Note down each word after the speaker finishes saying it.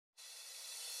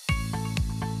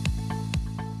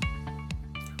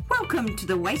Welcome to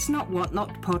the Waste Not Want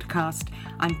Not podcast.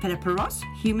 I'm Philippa Ross,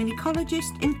 human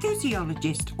ecologist,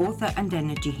 enthusiologist, author and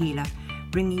energy healer,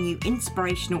 bringing you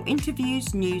inspirational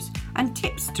interviews, news and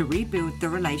tips to rebuild the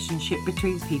relationship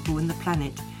between people and the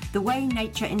planet, the way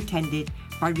nature intended,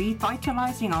 by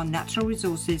revitalising our natural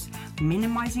resources,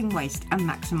 minimising waste and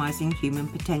maximising human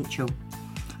potential.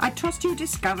 I trust you'll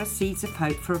discover seeds of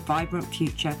hope for a vibrant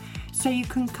future so you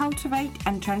can cultivate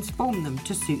and transform them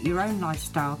to suit your own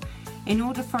lifestyle in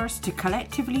order for us to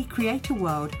collectively create a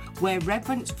world where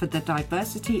reverence for the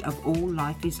diversity of all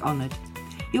life is honoured.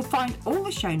 You'll find all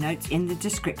the show notes in the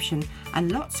description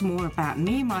and lots more about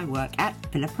me and my work at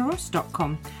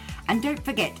philippaross.com. And don't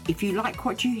forget, if you like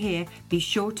what you hear, be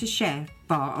sure to share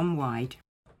far and wide.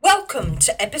 Welcome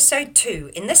to episode 2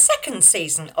 in the second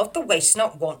season of the Waste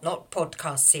Not Want Not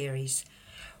podcast series.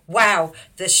 Wow,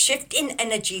 the shift in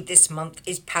energy this month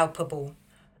is palpable.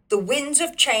 The winds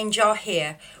of change are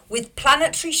here, with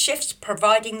planetary shifts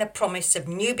providing the promise of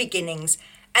new beginnings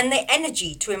and the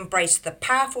energy to embrace the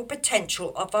powerful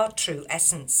potential of our true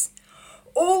essence.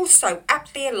 All so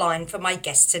aptly aligned for my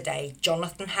guest today,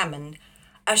 Jonathan Hammond,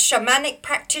 a shamanic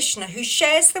practitioner who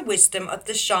shares the wisdom of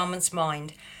the shaman's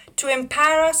mind to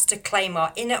empower us to claim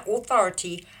our inner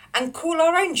authority and call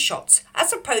our own shots,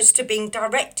 as opposed to being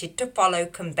directed to follow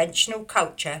conventional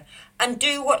culture and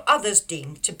do what others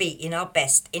deem to be in our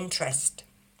best interest.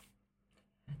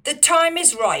 The time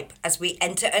is ripe as we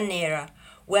enter an era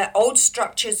where old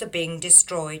structures are being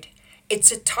destroyed.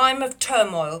 It's a time of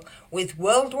turmoil with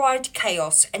worldwide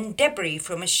chaos and debris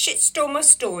from a shitstorm of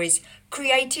stories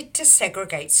created to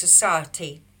segregate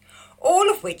society, all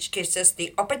of which gives us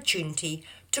the opportunity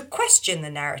to question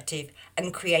the narrative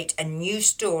and create a new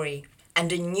story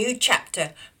and a new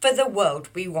chapter for the world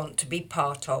we want to be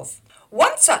part of.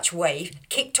 One such wave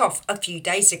kicked off a few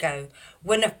days ago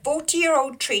when a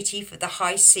 40-year-old treaty for the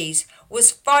high seas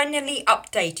was finally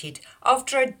updated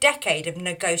after a decade of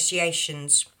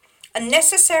negotiations. A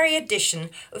necessary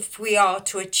addition if we are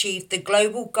to achieve the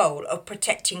global goal of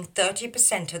protecting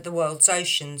 30% of the world's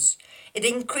oceans. It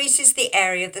increases the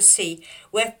area of the sea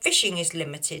where fishing is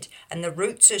limited and the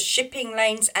routes of shipping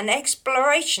lanes and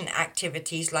exploration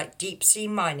activities like deep-sea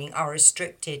mining are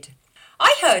restricted.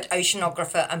 I heard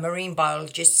oceanographer and marine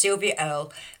biologist Sylvia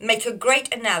Earle make a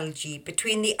great analogy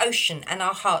between the ocean and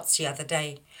our hearts the other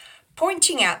day,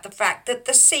 pointing out the fact that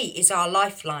the sea is our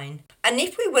lifeline. And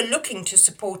if we were looking to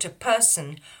support a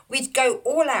person, we'd go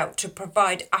all out to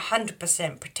provide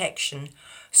 100% protection.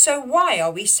 So why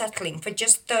are we settling for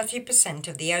just 30%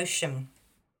 of the ocean?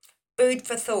 Food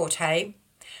for thought, hey?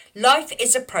 Life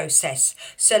is a process,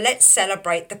 so let's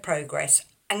celebrate the progress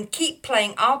and keep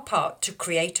playing our part to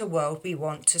create a world we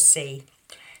want to see.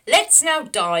 Let's now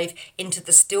dive into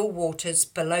the still waters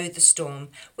below the storm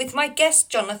with my guest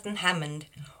Jonathan Hammond,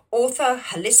 author,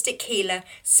 holistic healer,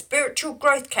 spiritual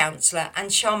growth counsellor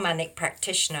and shamanic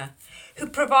practitioner, who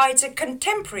provides a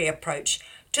contemporary approach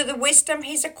to the wisdom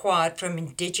he's acquired from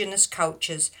indigenous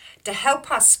cultures to help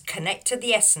us connect to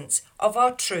the essence of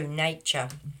our true nature.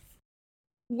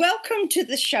 Welcome to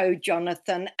the show,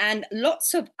 Jonathan, and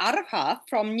lots of aroha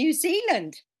from New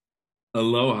Zealand.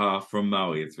 Aloha from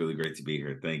Maui. It's really great to be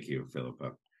here. Thank you,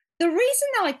 Philippa. The reason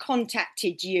I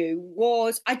contacted you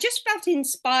was I just felt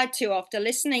inspired to after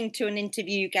listening to an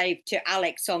interview you gave to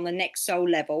Alex on the Next Soul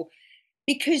Level,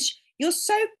 because you're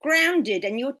so grounded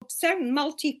and you're so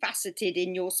multifaceted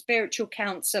in your spiritual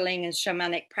counseling and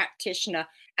shamanic practitioner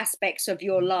aspects of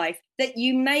your life that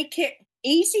you make it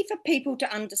easy for people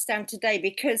to understand today,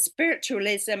 because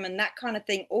spiritualism and that kind of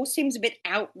thing all seems a bit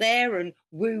out there and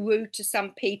woo-woo to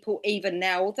some people even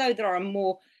now, although there are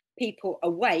more people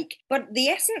awake. But the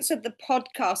essence of the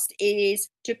podcast is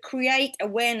to create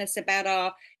awareness about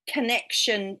our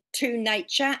connection to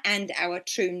nature and our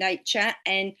true nature.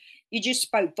 And you just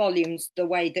spoke volumes the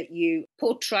way that you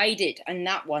portrayed it in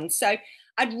that one. So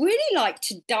I'd really like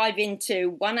to dive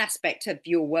into one aspect of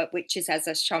your work, which is as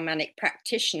a shamanic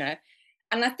practitioner.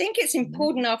 And I think it's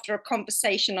important after a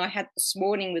conversation I had this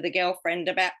morning with a girlfriend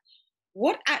about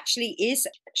what actually is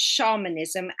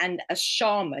shamanism and a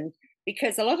shaman,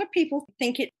 because a lot of people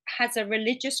think it has a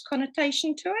religious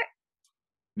connotation to it.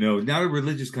 No, not a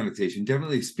religious connotation,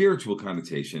 definitely a spiritual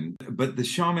connotation. But the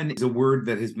shaman is a word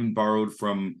that has been borrowed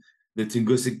from the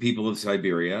Tungusic people of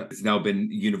Siberia. It's now been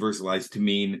universalized to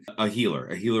mean a healer.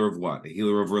 A healer of what? A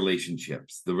healer of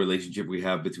relationships. The relationship we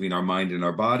have between our mind and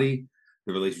our body,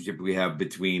 the relationship we have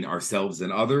between ourselves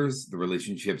and others, the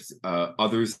relationships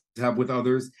others have with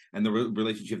others, and the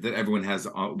relationship that everyone has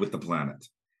with the planet.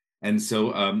 And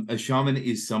so a shaman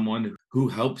is someone who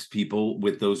helps people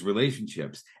with those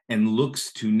relationships and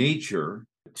looks to nature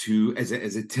as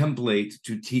a template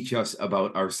to teach us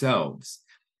about ourselves.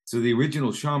 So the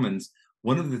original shamans,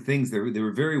 one of the things, they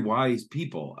were very wise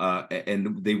people,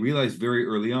 and they realized very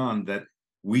early on that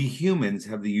we humans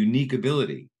have the unique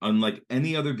ability, unlike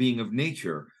any other being of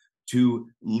nature, to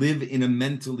live in a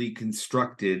mentally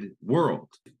constructed world,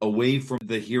 away from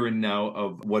the here and now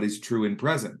of what is true and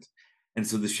present. And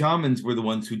so the shamans were the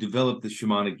ones who developed the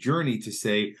shamanic journey to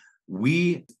say,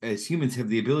 we as humans have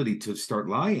the ability to start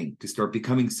lying, to start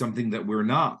becoming something that we're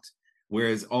not.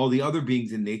 Whereas all the other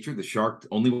beings in nature, the shark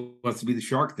only wants to be the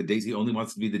shark, the daisy only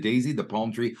wants to be the daisy, the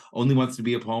palm tree only wants to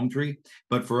be a palm tree.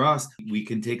 But for us, we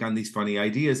can take on these funny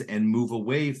ideas and move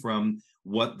away from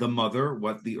what the mother,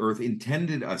 what the earth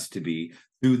intended us to be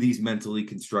through these mentally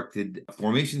constructed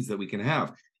formations that we can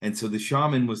have. And so the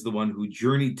shaman was the one who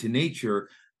journeyed to nature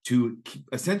to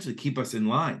essentially keep us in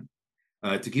line.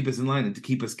 To keep us in line and to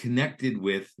keep us connected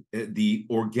with the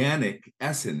organic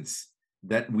essence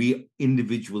that we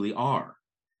individually are.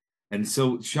 And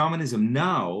so shamanism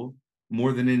now,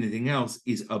 more than anything else,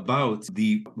 is about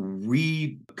the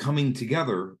coming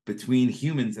together between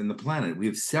humans and the planet. We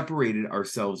have separated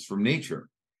ourselves from nature,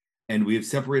 and we have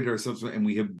separated ourselves and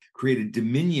we have created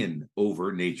dominion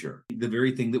over nature, the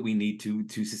very thing that we need to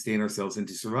sustain ourselves and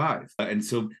to survive. And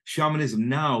so shamanism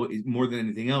now, is more than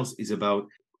anything else, is about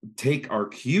take our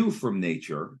cue from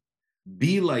nature,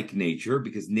 be like nature,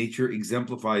 because nature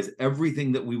exemplifies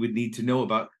everything that we would need to know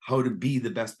about how to be the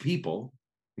best people,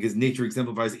 because nature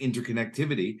exemplifies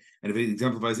interconnectivity. And if it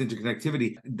exemplifies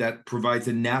interconnectivity, that provides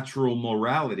a natural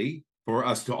morality for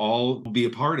us to all be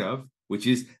a part of, which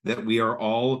is that we are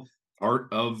all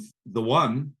part of the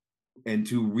one, and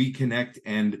to reconnect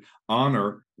and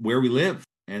honor where we live,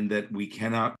 and that we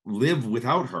cannot live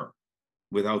without her,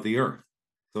 without the earth.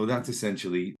 So that's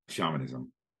essentially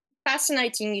shamanism.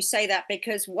 Fascinating you say that,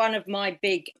 because one of my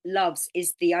big loves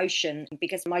is the ocean,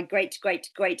 because my great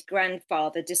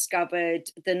grandfather discovered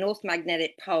the North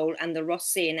Magnetic Pole and the Ross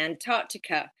Sea in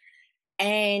Antarctica.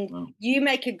 And Wow. You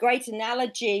make a great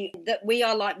analogy that we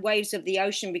are like waves of the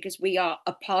ocean because we are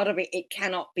a part of it. It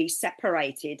cannot be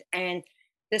separated. And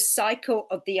the cycle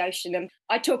of the ocean. And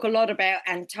I talk a lot about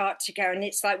Antarctica, and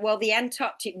it's like, well, the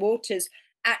Antarctic waters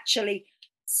actually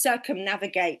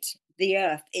circumnavigate the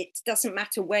earth. It doesn't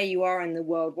matter where you are in the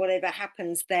world, whatever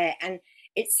happens there. And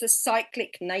it's the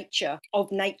cyclic nature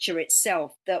of nature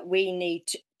itself that we need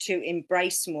to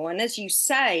embrace more. And as you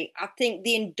say, I think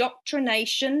the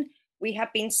indoctrination, we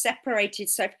have been separated.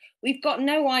 So we've got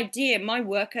no idea. My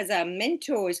work as a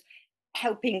mentor is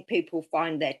helping people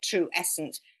find their true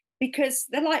essence, because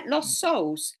they're like lost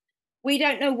souls. We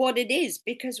don't know what it is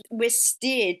because we're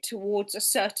steered towards a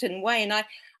certain way. And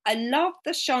I love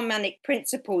the shamanic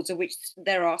principles, of which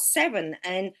there are 7.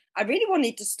 And I really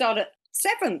wanted to start at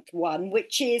 7th one,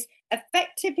 which is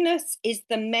effectiveness is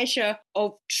the measure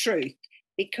of truth,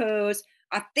 because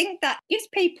I think that gives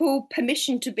people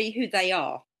permission to be who they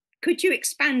are. Could you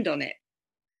expand on it?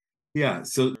 Yeah,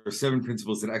 so there are 7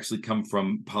 principles that actually come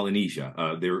from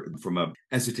Polynesia. They're from an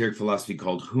esoteric philosophy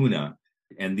called Huna.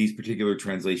 And these particular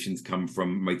translations come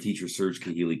from my teacher, Serge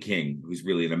Kahili King, who's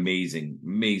really an amazing,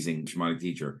 amazing shamanic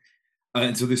teacher.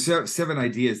 And so there's 7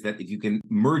 ideas that if you can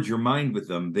merge your mind with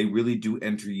them, they really do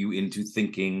enter you into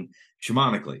thinking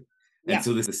shamanically. And Yeah.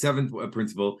 so the 7th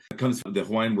principle comes from the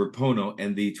Hawaiian word pono,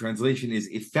 and the translation is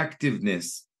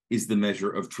effectiveness is the measure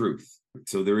of truth.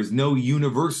 So there is no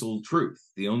universal truth.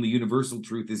 The only universal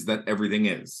truth is that everything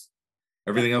is.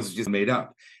 Everything else is just made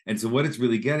up. And so what it's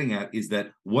really getting at is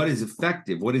that what is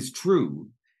effective, what is true,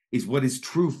 is what is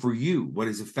true for you, what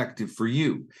is effective for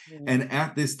you. Mm. And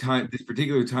at this time, this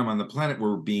particular time on the planet,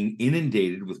 we're being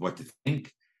inundated with what to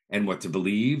think and what to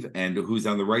believe and who's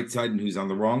on the right side and who's on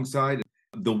the wrong side.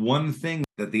 The one thing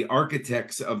that the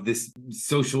architects of this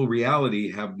social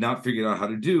reality have not figured out how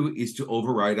to do is to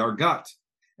override our gut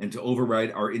and to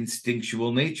override our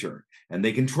instinctual nature. And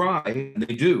they can try, and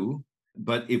they do.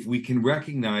 But if we can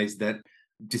recognize that,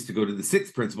 just to go to the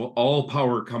 6th principle, all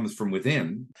power comes from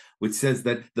within, which says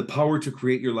that the power to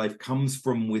create your life comes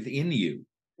from within you.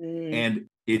 And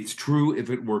it's true if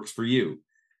it works for you.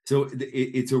 So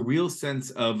it's a real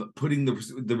sense of putting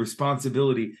the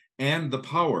responsibility and the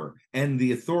power and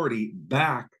the authority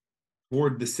back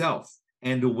toward the self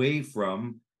and away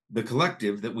from the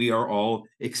collective that we are all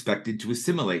expected to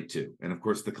assimilate to. And of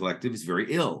course, the collective is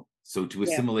very ill. So to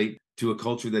assimilate to a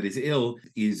culture that is ill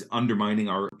is undermining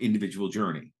our individual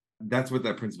journey. That's what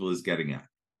that principle is getting at.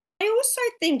 I also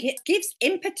think it gives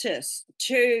impetus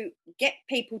to get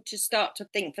people to start to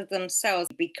think for themselves,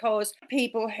 because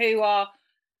people who are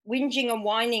whinging and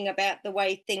whining about the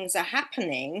way things are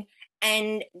happening,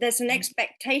 And there's an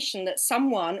expectation that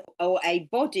someone or a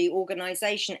body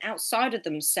organization outside of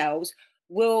themselves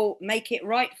will make it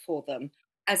right for them,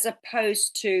 as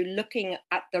opposed to looking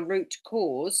at the root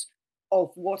cause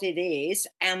of what it is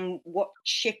and what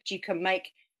shift you can make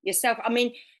yourself. I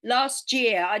mean, last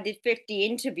year I did 50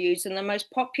 interviews, and the most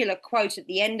popular quote at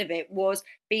the end of it was,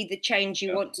 "Be the change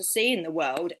you want to see in the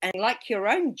world." And like your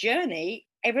own journey,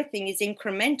 everything is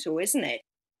incremental, isn't it?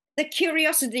 The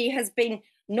curiosity has been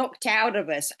knocked out of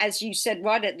us, as you said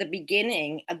right at the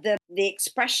beginning. The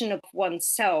expression of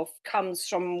oneself comes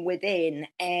from within,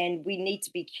 and we need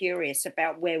to be curious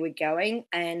about where we're going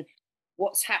and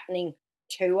what's happening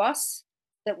to us,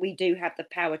 that we do have the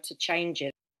power to change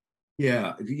it.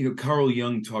 Yeah, Carl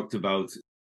Jung talked about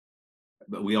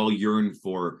we all yearn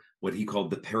for what he called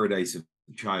the paradise of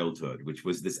childhood, which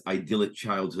was this idyllic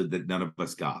childhood that none of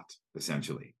us got,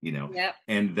 essentially, Yep.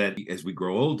 and that as we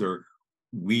grow older,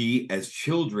 we as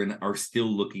children are still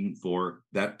looking for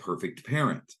that perfect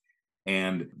parent.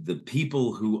 And the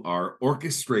people who are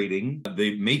orchestrating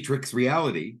the matrix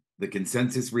reality, the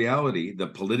consensus reality, the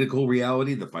political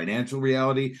reality, the financial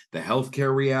reality, the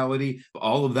healthcare reality,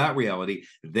 all of that reality,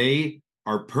 they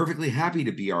are perfectly happy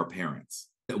to be our parents.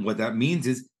 And what that means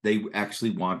is they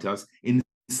actually want us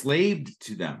enslaved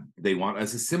to them. They want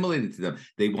us assimilated to them.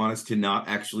 They want us to not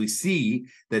actually see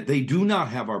that they do not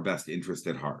have our best interest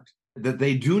at heart, that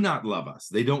they do not love us.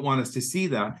 They don't want us to see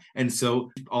that. And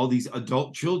so all these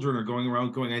adult children are going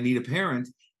around going, I need a parent.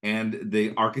 And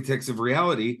the architects of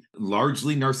reality,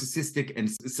 largely narcissistic and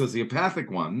sociopathic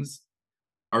ones,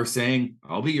 are saying,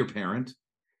 I'll be your parent.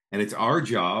 And it's our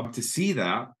job to see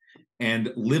that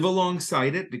and live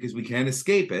alongside it, because we can't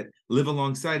escape it, live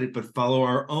alongside it, but follow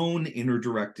our own inner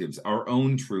directives, our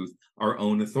own truth, our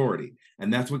own authority.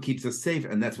 And that's what keeps us safe.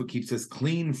 And that's what keeps us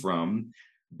clean from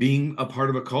being a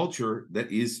part of a culture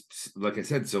that is, like I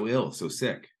said, so ill, so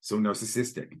sick, so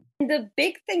narcissistic. The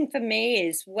big thing for me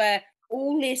is where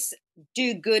all this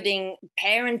do-gooding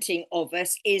parenting of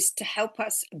us is to help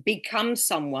us become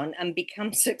someone and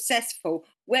become successful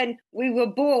when we were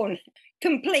born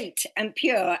complete and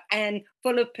pure and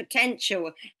full of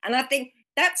potential. And I think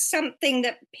that's something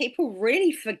that people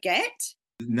really forget.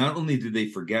 Not only do they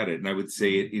forget it, and I would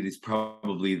say it is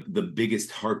probably the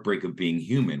biggest heartbreak of being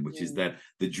human, which is that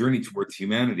the journey towards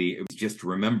humanity is just to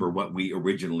remember what we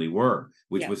originally were,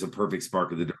 which was a perfect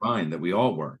spark of the divine that we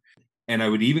all were. And I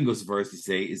would even go so far as to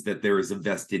say is that there is a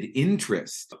vested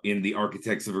interest in the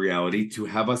architects of reality to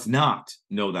have us not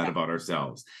know that about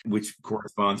ourselves, which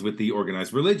corresponds with the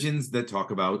organized religions that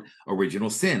talk about original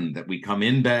sin, that we come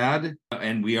in bad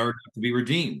and we are to be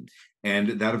redeemed.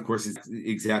 And that, of course, is the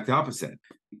exact opposite.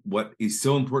 What is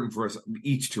so important for us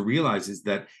each to realize is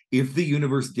that if the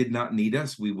universe did not need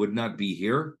us, we would not be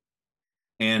here.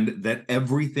 And that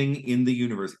everything in the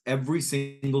universe, every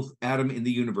single atom in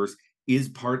the universe, is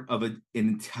part of an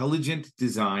intelligent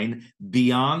design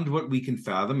beyond what we can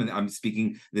fathom. And I'm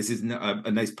speaking, this is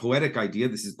a nice poetic idea.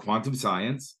 This is quantum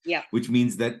science, which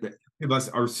means that the of us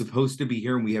are supposed to be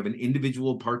here and we have an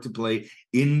individual part to play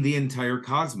in the entire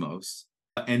cosmos.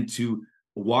 And to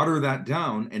water that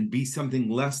down and be something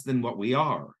less than what we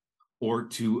are, or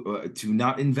to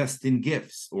not invest in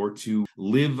gifts, or to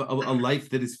live a life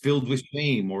that is filled with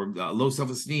shame or low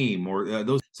self-esteem, or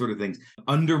those sort of things,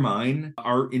 undermine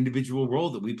our individual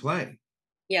role that we play,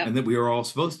 and that we are all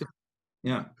supposed to.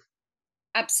 Yeah,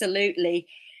 absolutely.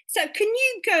 So can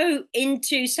you go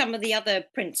into some of the other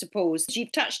principles?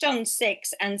 You've touched on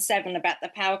 6 and 7 about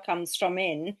the power comes from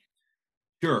in.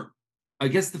 Sure. I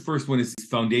guess the first one is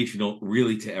foundational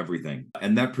really to everything.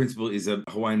 And that principle is a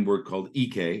Hawaiian word called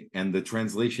ike. And the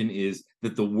translation is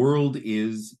that the world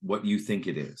is what you think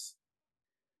it is.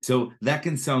 So that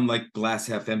can sound like glass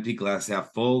half empty, glass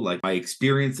half full, like my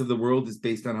experience of the world is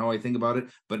based on how I think about it.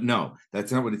 But no,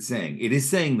 that's not what it's saying. It is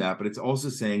saying that, but it's also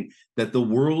saying that the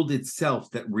world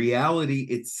itself, that reality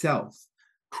itself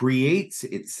creates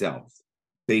itself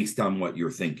based on what you're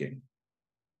thinking.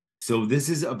 So this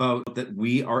is about that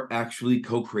we are actually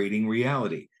co-creating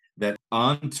reality, that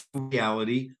onto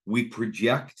reality, we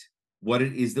project what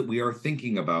it is that we are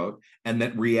thinking about, and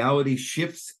that reality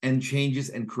shifts and changes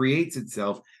and creates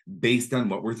itself based on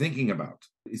what we're thinking about.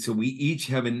 So we each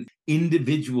have an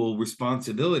individual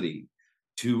responsibility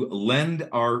to lend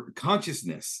our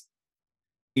consciousness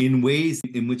in ways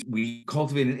in which we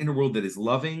cultivate an inner world that is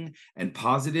loving and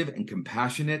positive and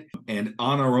compassionate and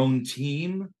on our own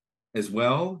team as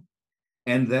well.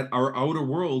 And that our outer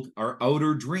world, our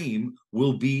outer dream,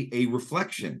 will be a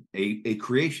reflection, a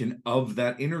creation of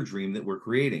that inner dream that we're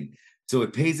creating. So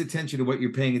it pays attention to what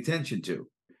you're paying attention to,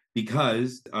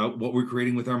 because what we're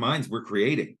creating with our minds, we're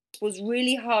creating. was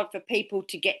really hard for people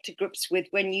to get to grips with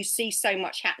when you see so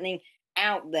much happening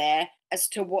out there as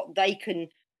to what they can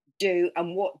do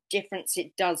and what difference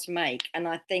it does make. And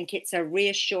I think it's a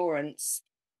reassurance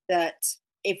that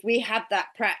if we have that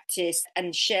practice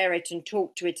and share it and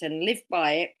talk to it and live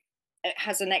by it, it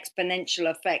has an exponential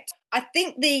effect. I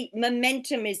think the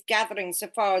momentum is gathering so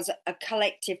far as a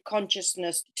collective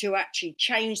consciousness to actually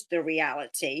change the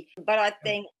reality. But I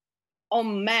think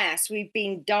en masse, we've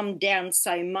been dumbed down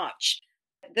so much.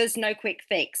 There's no quick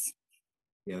fix.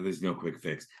 Yeah, there's no quick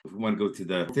fix. If we want to go to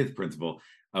the fifth principle,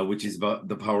 which is about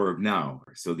the power of now.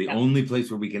 So the only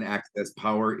place where we can access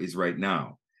power is right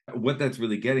now. What that's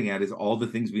really getting at is all the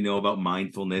things we know about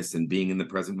mindfulness and being in the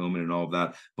present moment and all of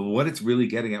that. But what it's really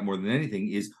getting at more than anything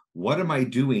is, what am I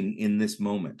doing in this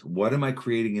moment? What am I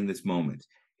creating in this moment?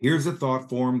 Here's a thought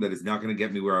form that is not going to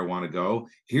get me where I want to go.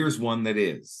 Here's one that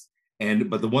is.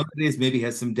 But the one that is maybe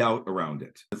has some doubt around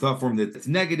it. The thought form that's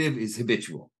negative is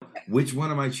habitual. Which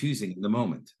one am I choosing in the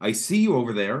moment? I see you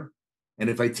over there, and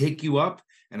if I take you up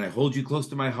and I hold you close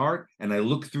to my heart and I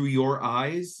look through your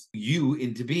eyes, you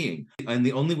into being. And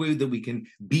the only way that we can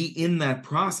be in that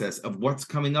process of what's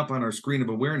coming up on our screen of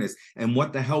awareness and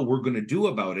what the hell we're going to do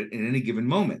about it in any given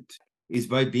moment is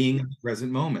by being in the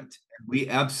present moment. We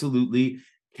absolutely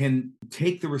can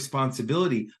take the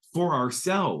responsibility for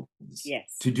ourselves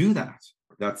to do that.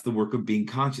 That's the work of being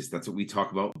conscious. That's what we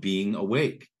talk about, being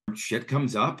awake. Shit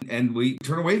comes up and we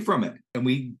turn away from it and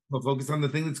we focus on the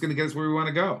thing that's going to get us where we want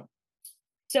to go.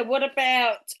 So what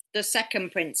about the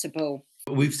second principle?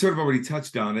 We've sort of already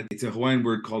touched on it. It's a Hawaiian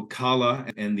word called kala,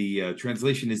 and the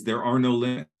translation is there are no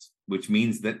limits, which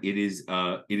means that it is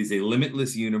a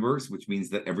limitless universe, which means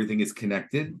that everything is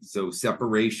connected. So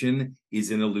separation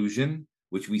is an illusion,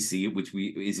 which we see,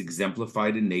 is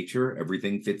exemplified in nature.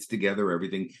 Everything fits together.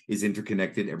 Everything is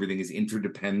interconnected. Everything is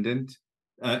interdependent,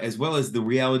 as well as the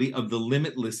reality of the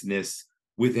limitlessness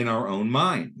within our own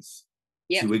minds.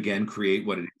 To again create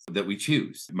what it is that we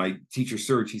choose. My teacher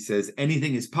Serge, he says,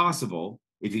 anything is possible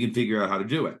if you can figure out how to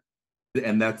do it.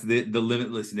 And that's the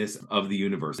limitlessness of the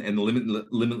universe and the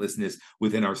limitlessness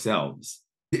within ourselves.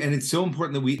 And it's so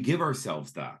important that we give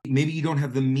ourselves that. Maybe you don't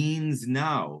have the means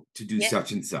now to do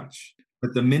such and such.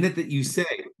 But the minute that you say,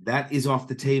 that is off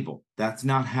the table, that's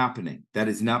not happening, that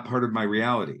is not part of my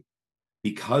reality,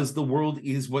 because the world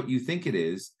is what you think it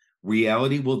is,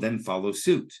 reality will then follow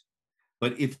suit.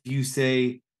 But if you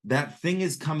say, that thing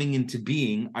is coming into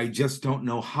being, I just don't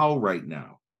know how right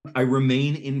now. I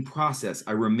remain in process.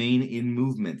 I remain in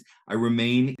movement. I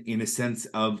remain in a sense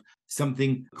of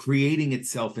something creating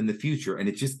itself in the future. And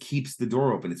it just keeps the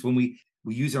door open. It's when we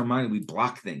use our mind and we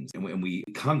block things and we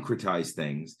concretize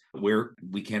things where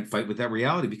we can't fight with that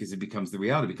reality, because it becomes the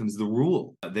reality, it becomes the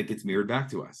rule that gets mirrored back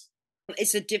to us.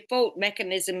 It's a default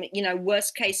mechanism,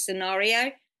 worst case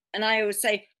scenario. And I always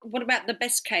say, what about the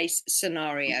best case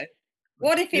scenario?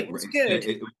 What if it was good?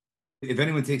 If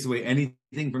anyone takes away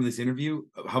anything from this interview,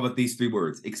 how about these three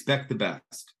words? Expect the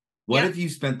best. What if you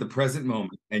spent the present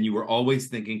moment and you were always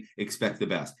thinking, expect the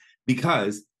best?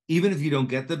 Because even if you don't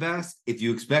get the best, if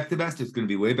you expect the best, it's going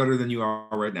to be way better than you are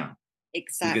right now.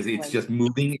 Exactly. Because it's just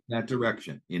moving in that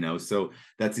direction, so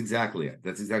that's exactly it.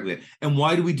 That's exactly it. And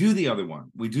why do we do the other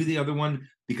one? We do the other one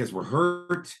because we're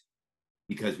hurt,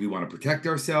 because we want to protect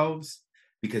ourselves,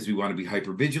 because we want to be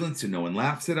hypervigilant so no one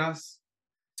laughs at us,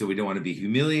 so we don't want to be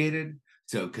humiliated,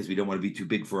 so because we don't want to be too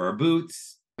big for our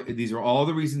boots. These are all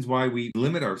the reasons why we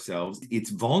limit ourselves. It's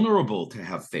vulnerable to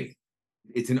have faith.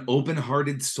 It's an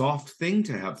open-hearted, soft thing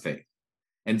to have faith.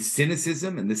 And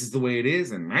cynicism, and this is the way it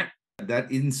is, and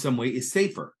that in some way is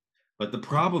safer. But the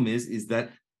problem is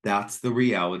that that's the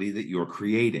reality that you're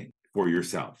creating for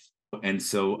yourself. And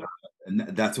so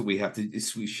that's what we have to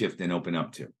shift and open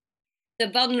up to. The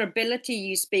vulnerability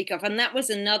you speak of, and that was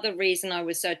another reason I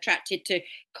was so attracted to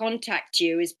contact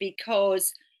you, is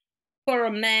because for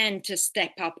a man to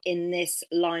step up in this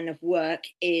line of work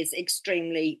is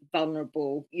extremely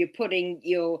vulnerable. You're putting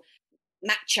your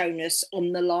macho-ness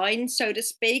on the line, so to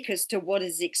speak, as to what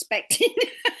is expected.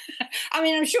 I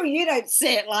mean, I'm sure you don't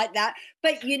see it like that,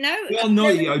 but Well,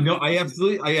 no, I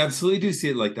absolutely do see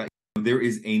it like that. There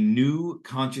is a new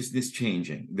consciousness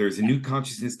changing. There's a new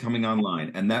consciousness coming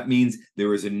online. And that means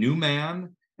there is a new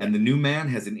man, and the new man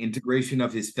has an integration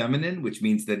of his feminine, which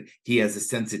means that he has a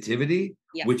sensitivity,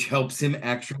 which helps him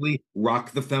actually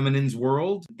rock the feminine's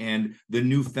world. And the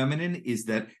new feminine is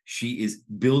that she is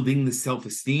building the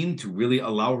self-esteem to really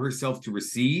allow herself to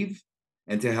receive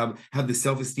and to have the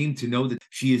self-esteem to know that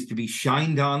she is to be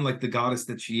shined on like the goddess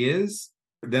that she is.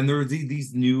 Then there are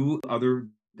these new other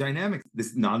dynamic,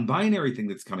 this non-binary thing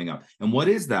that's coming up. And what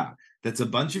is that? That's a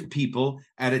bunch of people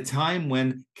at a time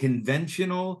when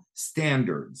conventional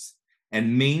standards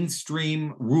and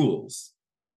mainstream rules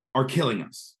are killing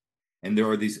us. And there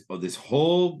are this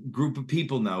whole group of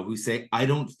people now who say, I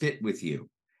don't fit with you.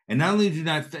 And not only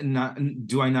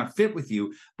do I not fit with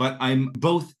you, but I'm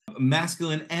both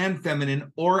masculine and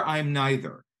feminine, or I'm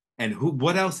neither. And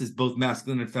what else is both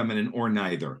masculine and feminine or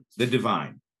neither? The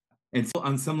divine. And so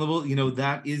on some level,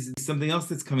 that is something else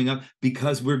that's coming up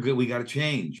because we're good. We got to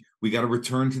change. We got to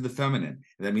return to the feminine.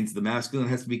 And that means the masculine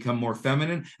has to become more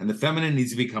feminine and the feminine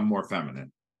needs to become more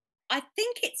feminine. I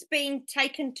think it's been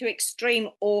taken to extreme,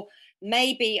 or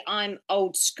maybe I'm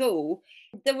old school.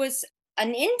 There was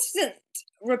an incident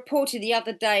reported the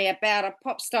other day about a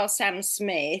pop star, Sam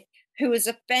Smith, who was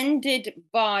offended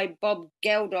by Bob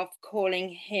Geldof calling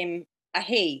him a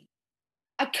he.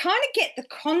 I kind of get the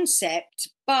concept,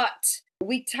 but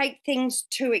we take things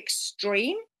to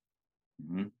extreme.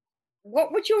 Mm-hmm.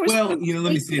 What would your response be?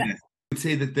 Let me say this. I would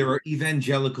say that there are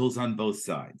evangelicals on both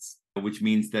sides, which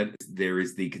means that there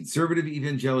is the conservative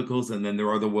evangelicals and then there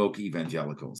are the woke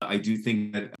evangelicals. I do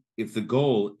think that if the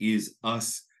goal is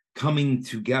us coming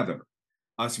together,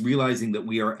 us realizing that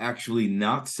we are actually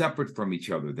not separate from each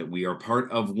other, that we are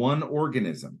part of one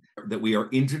organism, that we are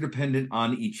interdependent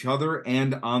on each other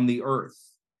and on the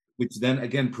earth, which then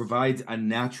again provides a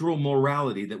natural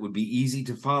morality that would be easy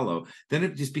to follow, then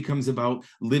it just becomes about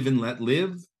live and let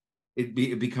live.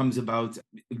 It becomes about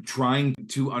trying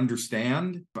to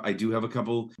understand. I do have a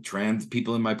couple trans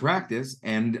people in my practice,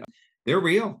 and they're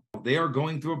real. They are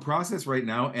going through a process right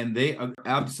now, and they are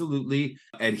absolutely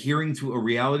adhering to a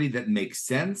reality that makes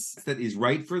sense, that is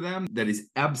right for them, that is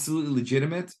absolutely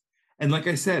legitimate. And like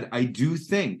I said, I do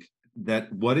think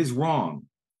that what is wrong,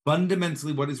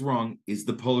 fundamentally what is wrong, is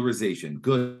the polarization: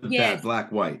 good, yes, bad,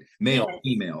 black, white, male, yes,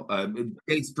 female,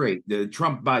 gay, straight,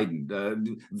 Trump, Biden,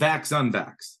 vax,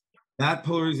 unvax. That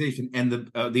polarization and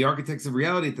the architects of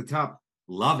reality at the top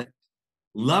love it.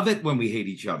 Love it when we hate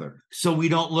each other. So we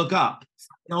don't look up.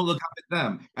 Don't look up at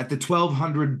them. At the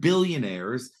 1,200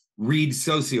 billionaires, read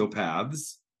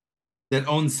sociopaths that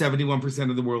own 71%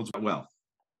 of the world's wealth.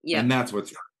 Yeah. And that's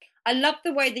what's wrong. I love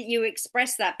the way that you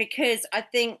express that, because I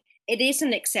think it is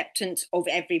an acceptance of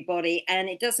everybody, and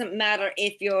it doesn't matter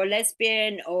if you're a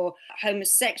lesbian or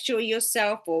homosexual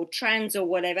yourself or trans or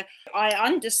whatever. I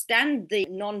understand the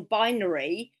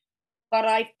non-binary, but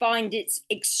I find it's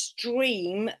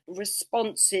extreme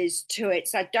responses to it.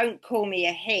 So don't call me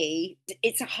a he.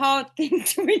 It's a hard thing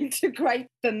to integrate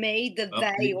for me, the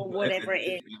they or whatever it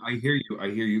is. I hear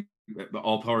you.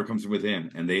 All power comes from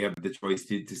within, and they have the choice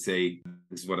to say,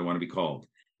 this is what I want to be called.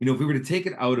 If we were to take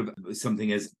it out of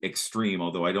something as extreme,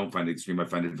 although I don't find it extreme, I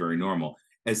find it very normal,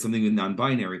 as something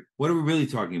non-binary, what are we really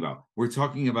talking about? We're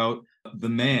talking about the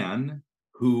man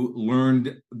who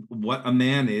learned what a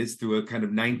man is through a kind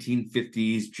of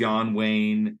 1950s John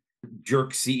Wayne,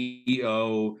 jerk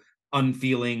CEO,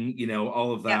 unfeeling,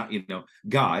 all of that,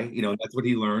 guy, that's what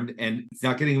he learned. And it's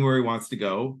not getting where he wants to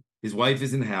go. His wife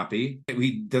isn't happy.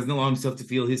 He doesn't allow himself to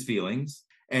feel his feelings.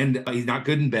 And he's not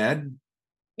good in bed.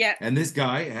 Yeah. And this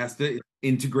guy has to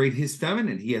integrate his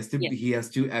feminine. He has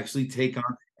to actually take on,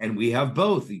 and we have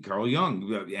both. Carl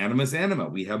Jung, animus anima,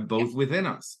 we have both within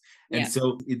us. And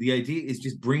so the idea is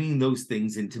just bringing those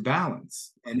things into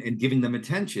balance and giving them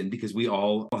attention, because we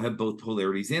all have both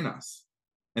polarities in us.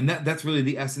 And that's really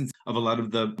the essence of a lot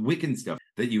of the Wiccan stuff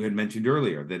that you had mentioned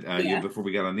earlier, that before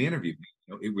we got on the interview.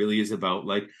 It really is about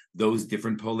like those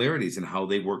different polarities and how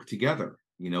they work together,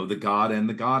 the god and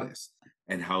the goddess,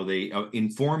 and how they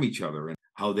inform each other and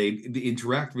how they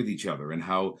interact with each other and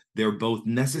how they're both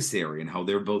necessary and how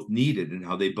they're both needed and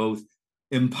how they both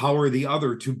empower the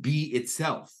other to be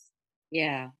itself.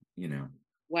 Yeah.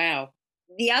 Wow.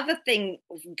 The other thing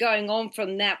going on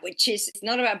from that, which is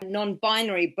not about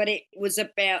non-binary, but it was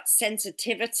about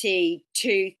sensitivity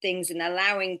to things and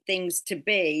allowing things to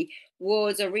be,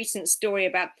 was a recent story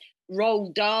about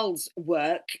Roald Dahl's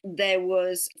work. There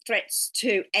was threats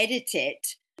to edit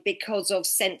it because of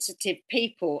sensitive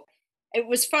people. It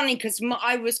was funny because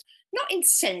I was not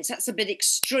incensed, that's a bit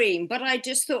extreme, but I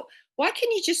just thought, why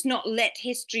can you just not let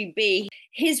history be?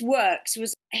 His works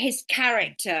was his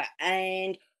character,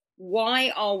 and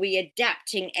why are we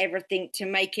adapting everything to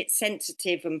make it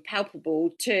sensitive and palpable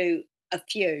to a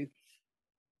few?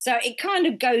 So it kind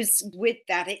of goes with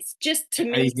that. It's just, to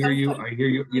me. I hear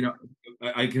you.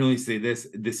 I can only say this.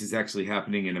 This is actually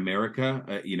happening in America.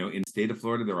 In the state of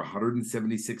Florida, there are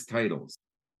 176 titles,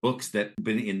 books that have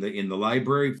been in the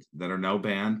library that are now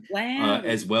banned. Wow.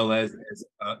 As well as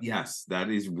yes, that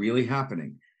is really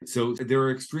happening. So there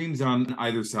are extremes on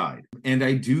either side. And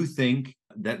I do think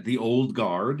that the old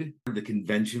guard, the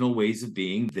conventional ways of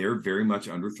being, they're very much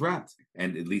under threat.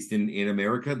 And at least in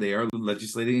America, they are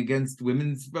legislating against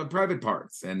women's private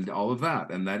parts and all of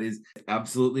that. And that is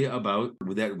absolutely about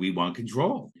that we want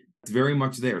control. It's very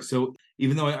much there. So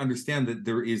even though I understand that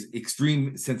there is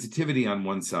extreme sensitivity on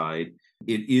one side,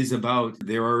 it is about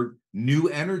there are new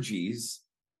energies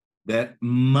that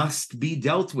must be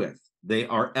dealt with. They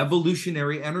are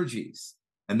evolutionary energies,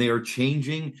 and they are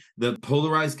changing the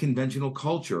polarized conventional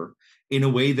culture in a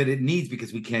way that it needs,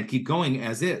 because we can't keep going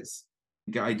as is.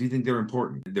 I do think they're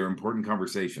important. They're important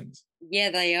conversations.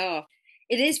 Yeah, they are.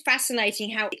 It is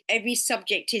fascinating how every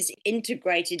subject is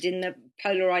integrated in the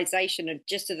polarization of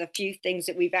just of the few things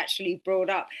that we've actually brought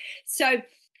up. So,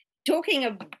 talking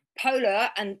of polar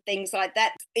and things like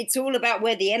that, it's all about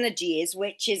where the energy is,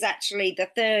 which is actually the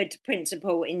third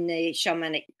principle in the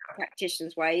shamanic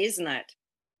practitioner's way, isn't it?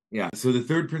 Yeah. So the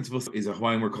third principle is a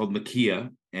Hawaiian word called makia,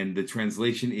 and the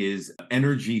translation is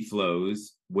energy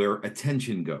flows where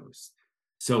attention goes.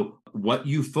 So what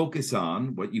you focus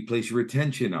on, what you place your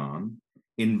attention on,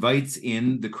 invites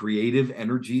in the creative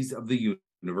energies of the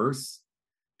universe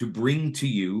to bring to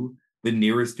you the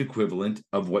nearest equivalent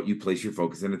of what you place your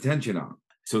focus and attention on.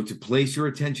 So to place your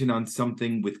attention on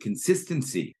something with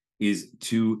consistency is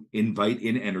to invite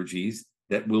in energies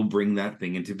that will bring that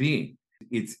thing into being.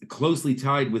 It's closely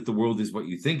tied with the world is what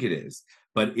you think it is,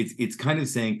 but it's kind of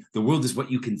saying the world is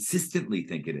what you consistently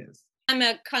think it is. I'm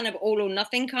a kind of all or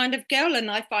nothing kind of girl, and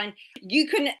I find you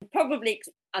can probably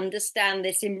understand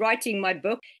this in writing my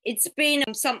book. It's been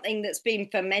something that's been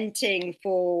fermenting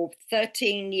for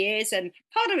 13 years, and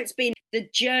part of it's been the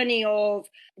journey of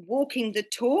walking the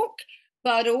talk,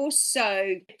 but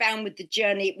also found with the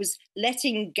journey it was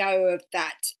letting go of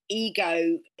that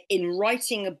ego in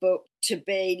writing a book to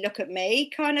be look at me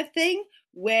kind of thing.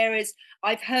 Whereas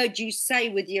I've heard you say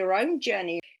with your own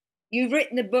journey, you've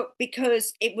written the book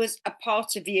because it was a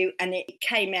part of you and it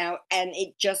came out and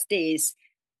it just is,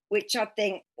 which I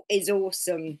think is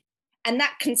awesome. And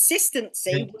that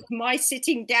consistency with my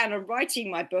sitting down and writing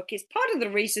my book is part of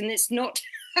the reason it's not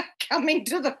coming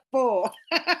to the fore.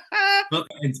 Well,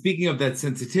 and speaking of that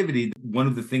sensitivity, one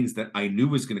of the things that I knew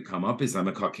was going to come up is I'm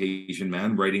a Caucasian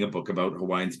man writing a book about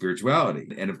Hawaiian spirituality.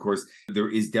 And of course, there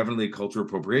is definitely a cultural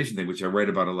appropriation thing, which I write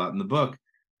about a lot in the book.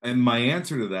 And my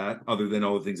answer to that, other than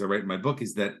all the things I write in my book,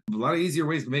 is that a lot of easier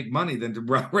ways to make money than to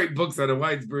write books on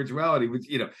Hawaiian spirituality, which,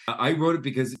 I wrote it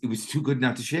because it was too good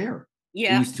not to share.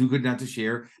 Yeah. It was too good not to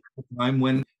share. At a time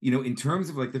when, in terms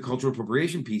of like the cultural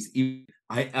appropriation piece,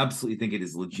 I absolutely think it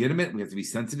is legitimate. We have to be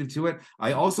sensitive to it.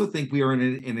 I also think we are in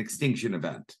an extinction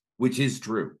event, which is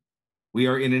true. We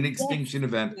are in an extinction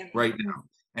event right now,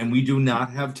 and we do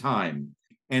not have time.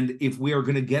 And if we are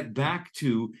going to get back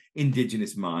to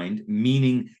indigenous mind,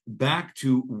 meaning back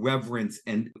to reverence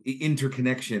and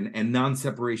interconnection and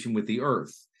non-separation with the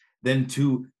earth, then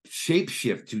to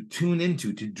shapeshift, to tune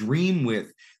into, to dream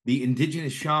with the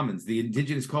indigenous shamans, the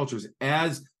indigenous cultures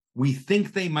as we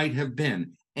think they might have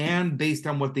been, and based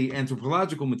on what the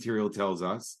anthropological material tells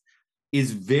us,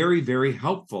 is very, very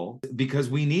helpful because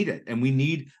we need it. And we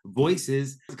need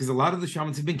voices because a lot of the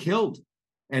shamans have been killed.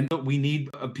 And we need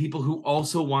people who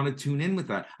also want to tune in with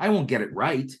that. I won't get it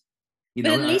right. But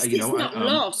at least it's not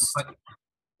lost.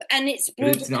 And it's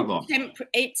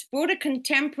brought a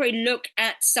contemporary look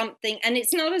at something. And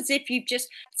it's not as if you've just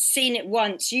seen it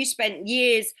once. You spent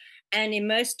years and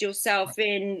immersed yourself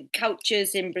in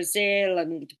cultures in Brazil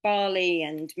and Bali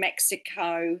and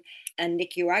Mexico and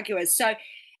Nicaragua. So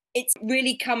it's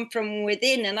really come from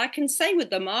within. And I can say with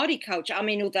the Māori culture, I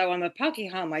mean, although I'm a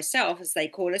Pākehā myself, as they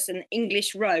call us, an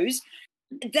English rose,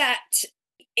 that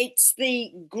it's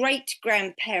the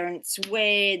great-grandparents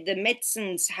where the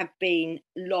medicines have been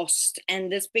lost. And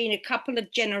there's been a couple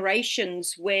of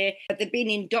generations where they've been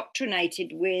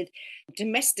indoctrinated with,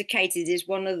 domesticated is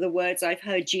one of the words I've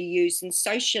heard you use, and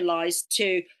socialized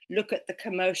to look at the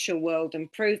commercial world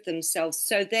and prove themselves.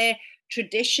 So their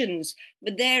traditions,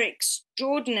 but they're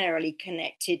extraordinarily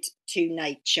connected to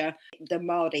nature, the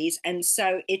Māoris. And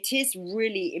so it is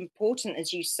really important,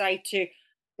 as you say, to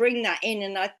bring that in.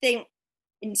 And I think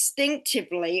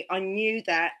instinctively I knew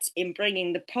that in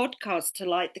bringing the podcast to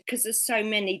light, because there's so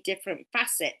many different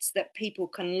facets that people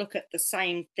can look at the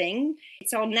same thing.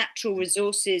 It's our natural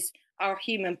resources, our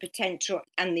human potential,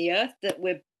 and the earth that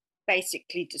we're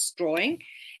basically destroying,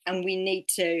 and we need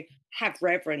to have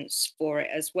reverence for it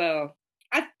as well.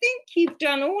 I think you've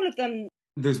done all of them.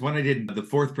 There's one I did. The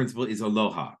fourth principle is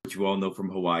aloha, which you all know from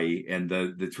Hawaii. And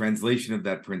the translation of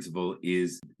that principle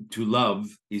is to love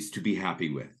is to be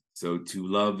happy with. So to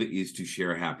love is to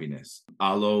share happiness.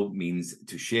 Alo means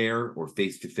to share or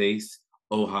face to face.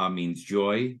 Oha means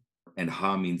joy. and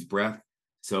ha means breath.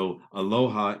 So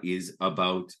aloha is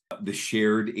about the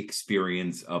shared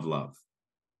experience of love.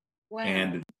 Wow.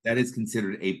 And that is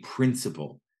considered a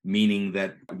principle, meaning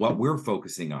that what we're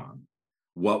focusing on,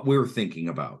 what we're thinking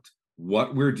about,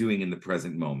 what we're doing in the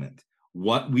present moment,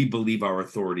 what we believe our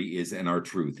authority is and our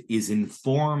truth is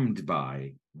informed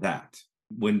by that.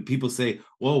 When people say,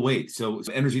 well, wait, so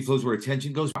energy flows where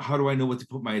attention goes, how do I know what to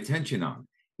put my attention on?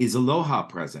 Is aloha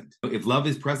present? If love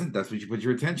is present, that's what you put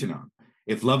your attention on.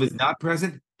 If love is not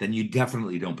present, then you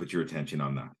definitely don't put your attention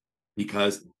on that,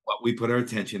 because what we put our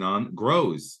attention on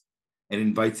grows and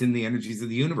invites in the energies of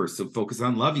the universe. So focus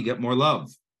on love, you get more love.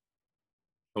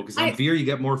 Focus on fear, you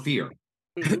get more fear.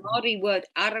 The Māori word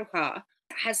aroha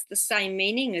has the same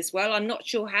meaning as well. I'm not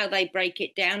sure how they break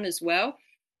it down as well.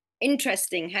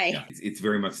 Interesting, hey? Yeah, it's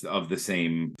very much of the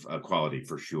same quality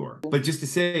for sure. But just to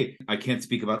say, I can't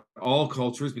speak about all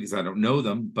cultures because I don't know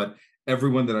them, but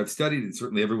everyone that I've studied and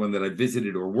certainly everyone that I've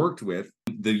visited or worked with,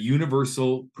 the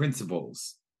universal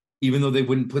principles, even though they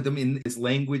wouldn't put them in this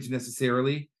language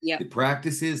necessarily, the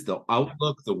practices, the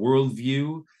outlook, the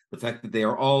worldview, the fact that they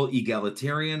are all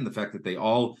egalitarian, the fact that they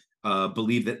all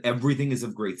believe that everything is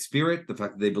of great spirit, the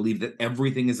fact that they believe that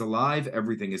everything is alive,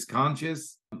 everything is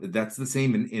conscious. That's the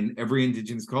same in every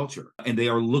indigenous culture. And they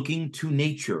are looking to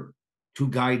nature to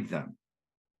guide them,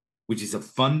 which is a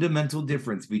fundamental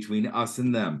difference between us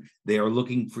and them. They are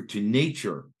looking to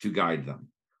nature to guide them.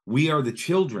 We are the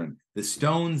children, the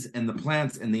stones and the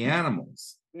plants and the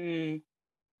animals are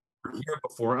here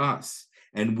before us.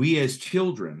 And we as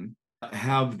children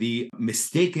have the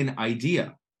mistaken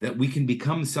idea that we can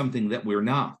become something that we're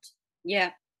not.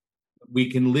 Yeah. We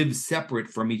can live separate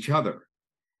from each other.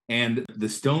 And the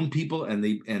stone people and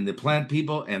the plant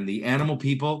people and the animal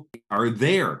people are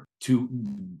there to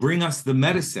bring us the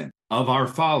medicine of our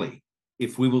folly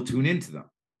if we will tune into them.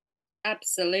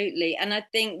 Absolutely. And I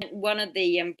think one of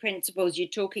the principles you're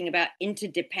talking about,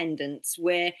 interdependence,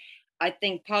 where I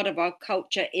think part of our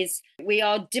culture is we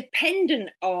are dependent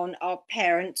on our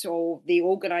parents or the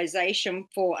organization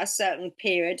for a certain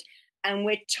period. And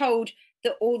we're told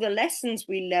that all the lessons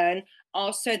we learn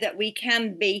are so that we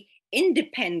can be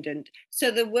independent.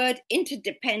 So the word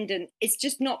interdependent is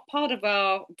just not part of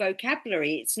our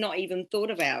vocabulary. It's not even thought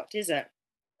about, is it?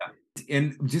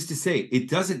 And just to say, it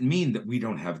doesn't mean that we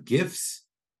don't have gifts.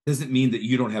 It doesn't mean that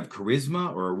you don't have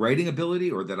charisma or a writing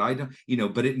ability or that I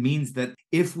don't, but it means that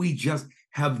if we just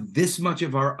have this much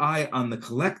of our eye on the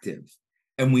collective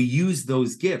and we use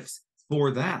those gifts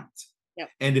for that. Yep.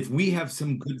 And if we have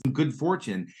some good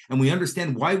fortune and we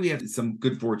understand why we have some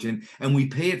good fortune and we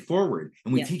pay it forward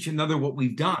and we teach another what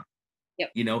we've done,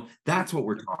 that's what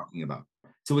we're talking about.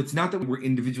 So it's not that we're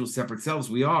individual separate selves,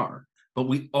 we are. But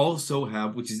we also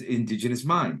have, which is indigenous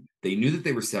mind. They knew that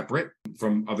they were separate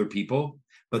from other people,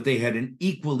 but they had an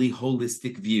equally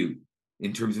holistic view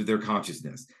in terms of their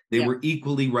consciousness. They were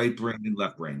equally right brain and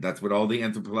left brain. That's what all the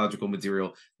anthropological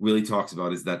material really talks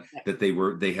about, is that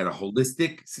they had a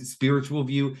holistic spiritual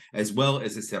view as well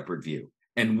as a separate view.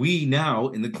 And we now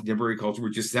in the contemporary culture, we're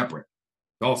just separate.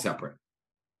 It's all separate.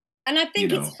 And I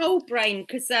think it's whole brain,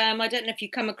 because I don't know if you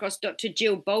come across Dr.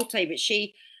 Jill Bolte, but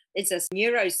she is a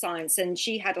neuroscience and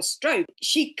she had a stroke.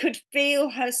 She could feel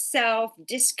herself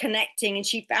disconnecting and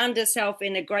she found herself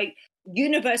in a great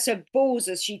universe of balls,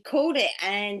 as she called it.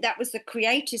 And that was the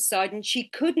creative side. And she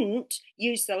couldn't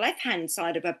use the left-hand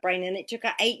side of her brain. And it took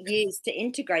her 8 years to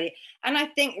integrate it. And I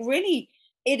think really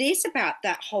it is about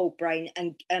that whole brain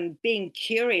and being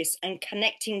curious and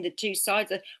connecting the two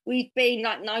sides. We've been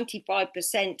like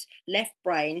 95% left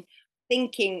brain,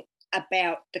 thinking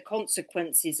about the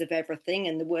consequences of everything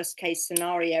and the worst case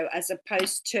scenario, as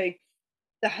opposed to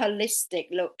the holistic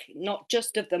look, not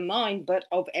just of the mind, but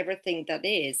of everything that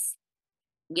is.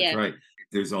 Yeah. That's right.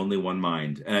 There's only one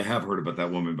mind. And I have heard about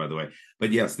that woman, by the way.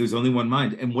 But yes, there's only one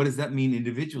mind. And what does that mean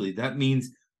individually? That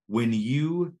means when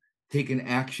you take an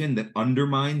action that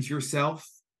undermines yourself,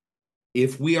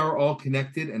 if we are all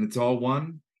connected and it's all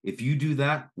one, if you do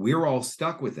that, we're all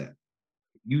stuck with it.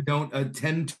 You don't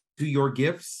attend to your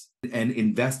gifts and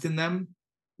invest in them,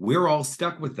 we're all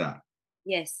stuck with that.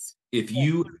 Yes. If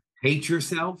you hate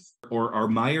yourself or are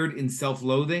mired in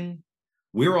self-loathing,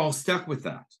 we're all stuck with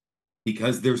that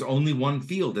because there's only one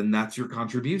field and that's your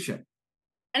contribution.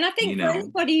 And I think for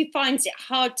anybody who finds it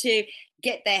hard to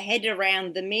get their head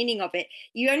around the meaning of it,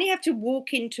 you only have to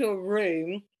walk into a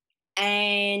room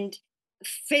and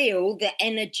feel the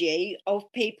energy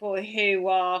of people who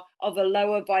are of a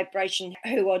lower vibration,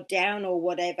 who are down or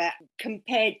whatever,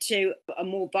 compared to a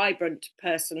more vibrant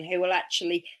person who will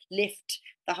actually lift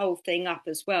the whole thing up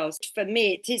as well. For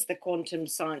me, it is the quantum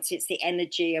science, it's the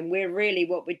energy, and we're really,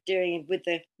 what we're doing with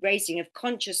the raising of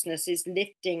consciousness is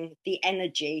lifting the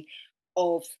energy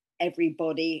of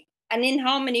everybody and in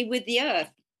harmony with the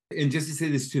earth. And just to say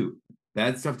this too,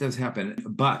 bad stuff does happen,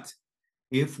 but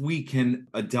if we can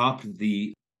adopt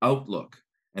the outlook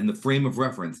and the frame of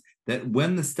reference that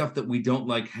when the stuff that we don't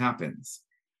like happens,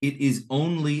 it is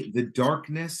only the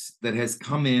darkness that has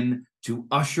come in to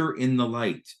usher in the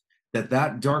light,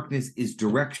 that darkness is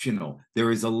directional.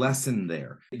 There is a lesson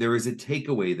there. There is a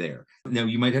takeaway there. Now,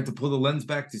 you might have to pull the lens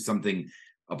back to something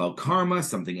about karma,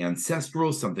 something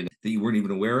ancestral, something that you weren't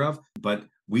even aware of. But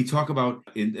we talk about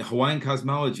in Hawaiian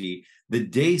cosmology, the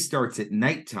day starts at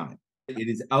nighttime. It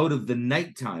is out of the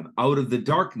nighttime, out of the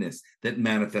darkness, that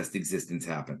manifest existence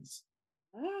happens.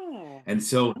 Oh. And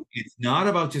so it's not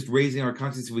about just raising our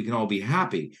consciousness so we can all be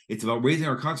happy. It's about raising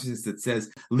our consciousness that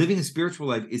says living a spiritual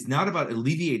life is not about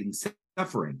alleviating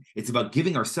suffering. It's about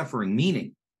giving our suffering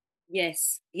meaning.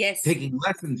 Yes, yes. Taking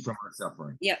lessons from our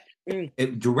suffering. Yep.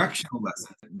 Directional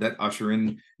lessons that usher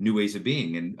in new ways of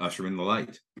being and usher in the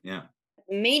light. Yeah.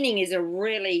 Meaning is a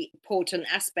really important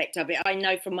aspect of it. I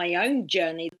know from my own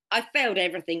journey, I failed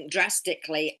everything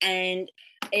drastically, and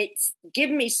it's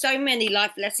given me so many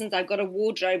life lessons. I've got a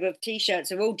wardrobe of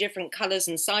t-shirts of all different colors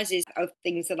and sizes of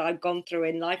things that I've gone through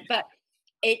in life, but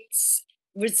it's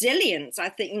resilience. I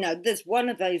think, there's one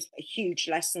of those huge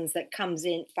lessons that comes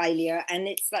in failure, and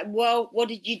it's like, well, what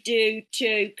did you do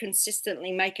to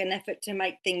consistently make an effort to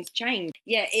make things change?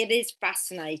 Yeah, it is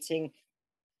fascinating.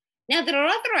 Now, there are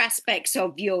other aspects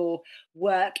of your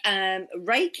work.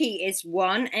 Reiki is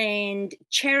one, and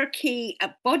Cherokee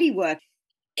bodywork.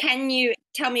 Can you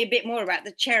tell me a bit more about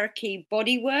the Cherokee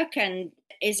bodywork, and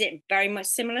is it very much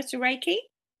similar to Reiki?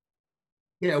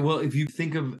 Yeah, well, if you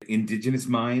think of indigenous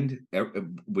mind,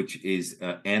 which is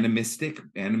animistic,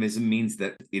 animism means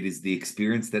that it is the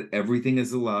experience that everything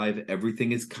is alive,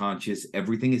 everything is conscious,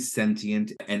 everything is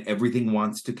sentient, and everything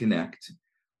wants to connect.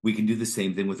 We can do the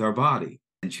same thing with our body.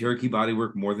 And Cherokee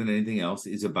bodywork, more than anything else,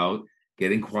 is about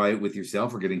getting quiet with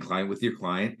yourself or getting quiet with your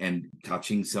client and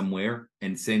touching somewhere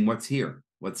and saying, what's here?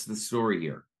 What's the story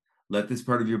here? Let this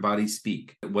part of your body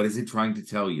speak. What is it trying to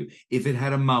tell you? If it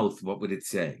had a mouth, what would it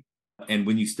say? And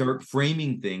when you start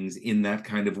framing things in that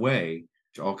kind of way,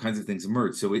 all kinds of things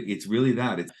emerge. So it's really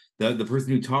that. It's the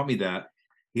person who taught me that,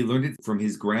 he learned it from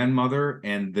his grandmother,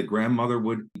 and the grandmother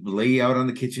would lay out on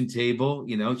the kitchen table.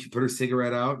 She put her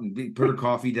cigarette out and put her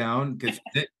coffee down because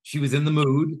she was in the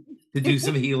mood to do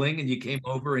some healing. And you came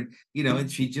over and, and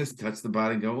she just touched the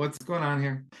body and go, what's going on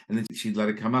here? And then she'd let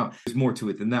it come out. There's more to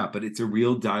it than that, but it's a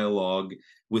real dialogue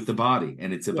with the body.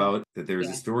 And it's about that there's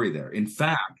a story there. In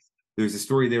fact, there's a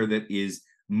story there that is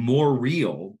more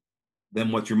real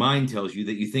than what your mind tells you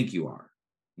that you think you are.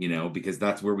 Because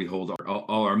that's where we hold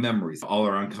all our memories, all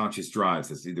our unconscious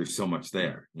drives. There's so much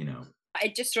there,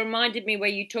 It just reminded me where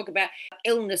you talk about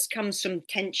illness comes from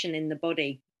tension in the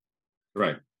body.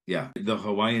 Right. Yeah. The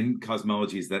Hawaiian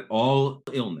cosmology is that all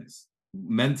illness,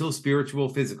 mental, spiritual,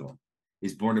 physical,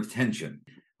 is born of tension.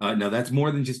 Now, that's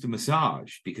more than just a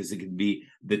massage, because it can be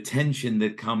the tension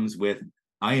that comes with,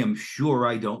 I am sure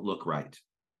I don't look right.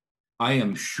 I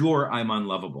am sure I'm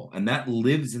unlovable. And that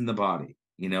lives in the body.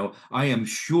 I am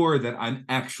sure that I'm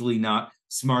actually not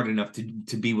smart enough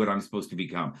to be what I'm supposed to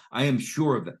become. I am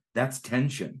sure of that. That's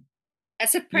tension.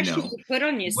 That's a pressure you put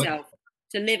on yourself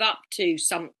to live up to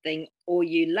something, or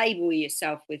you label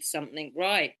yourself with something,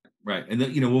 right? Right. And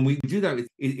when we do that,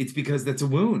 it's because that's a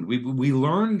wound. We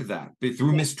learned that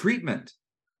through mistreatment.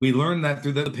 We learned that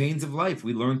through the pains of life.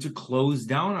 We learned to close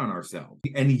down on ourselves.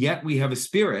 And yet we have a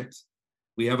spirit.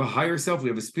 We have a higher self. We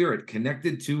have a spirit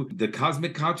connected to the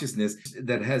cosmic consciousness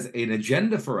that has an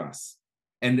agenda for us.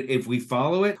 And if we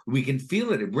follow it, we can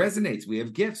feel it. It resonates. We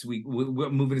have gifts. We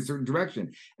move in a certain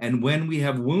direction. And when we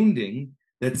have wounding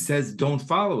that says don't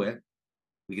follow it,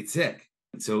 we get sick.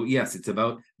 And so, yes, it's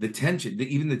about the tension,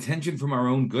 even the tension from our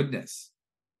own goodness,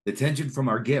 the tension from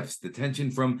our gifts, the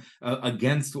tension from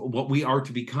against what we are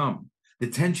to become, the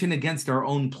tension against our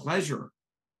own pleasure.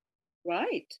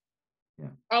 Right. Yeah.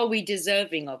 Are we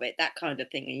deserving of it? That kind of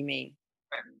thing, you mean?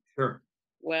 Sure.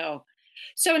 Well,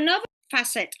 so another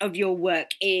facet of your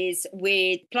work is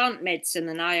with plant medicine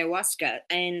and ayahuasca.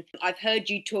 And I've heard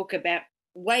you talk about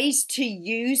ways to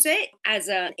use it as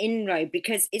an inroad,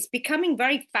 because it's becoming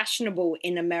very fashionable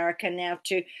in America now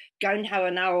to go and have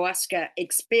an ayahuasca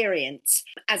experience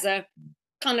as a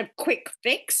kind of quick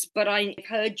fix. But I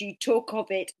heard you talk of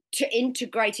it to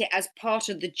integrate it as part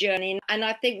of the journey. And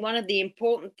I think one of the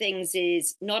important things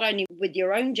is not only with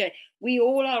your own journey, we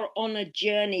all are on a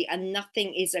journey and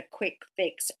nothing is a quick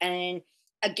fix. And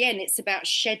again, it's about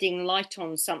shedding light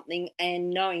on something and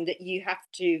knowing that you have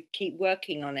to keep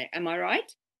working on it. Am I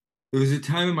right? There was a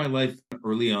time in my life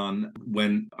early on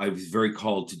when I was very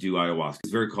called to do ayahuasca. I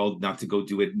was very called not to go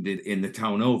do it in the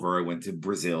town over. I went to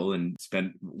Brazil and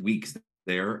spent weeks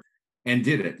there and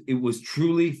did it. It was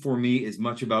truly for me as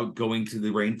much about going to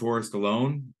the rainforest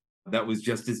alone. That was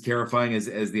just as terrifying as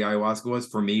the ayahuasca was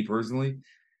for me personally.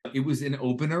 It was an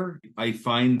opener. I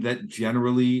find that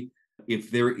generally,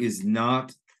 if there is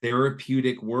not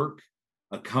therapeutic work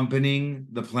accompanying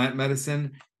the plant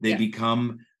medicine, they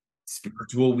become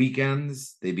spiritual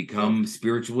weekends, they become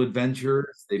spiritual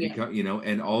adventures, they become,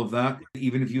 and all of that.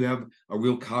 Even if you have a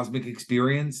real cosmic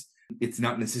experience, it's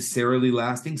not necessarily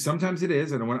lasting. Sometimes it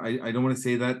is. I don't want to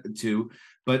say that too,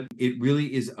 but it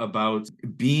really is about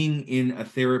being in a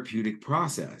therapeutic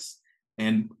process.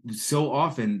 And so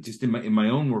often, just in my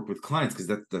own work with clients, because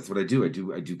that's what I do.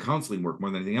 I do counseling work more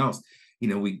than anything else.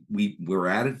 We're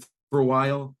at it for a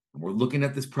while, and we're looking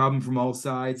at this problem from all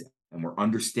sides, and we're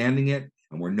understanding it,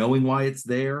 and we're knowing why it's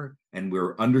there, and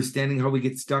we're understanding how we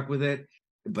get stuck with it.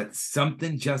 But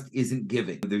something just isn't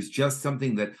giving. There's just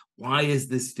something that, why is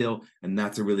this still? And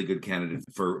that's a really good candidate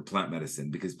for plant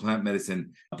medicine, because plant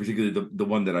medicine, particularly the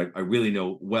one that I really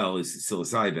know well, is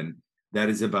psilocybin. That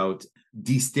is about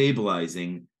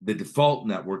destabilizing the default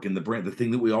network in the brain, the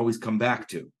thing that we always come back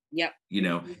to. Yep.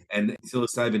 And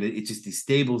psilocybin, it just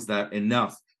destables that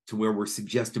enough to where we're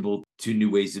suggestible to new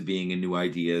ways of being and new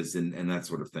ideas and that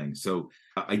sort of thing. So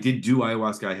I did do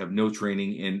ayahuasca. I have no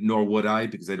training in, nor would I,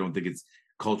 because I don't think it's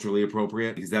culturally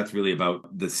appropriate, because that's really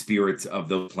about the spirits of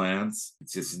the plants.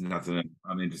 It's just nothing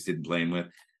I'm interested in playing with.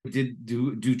 I did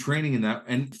do training in that,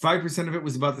 and 5% of it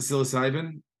was about the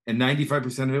psilocybin, and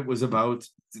 95% of it was about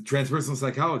transpersonal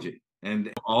psychology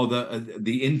and all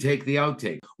the intake, the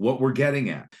outtake, what we're getting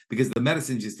at, because the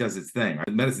medicine just does its thing.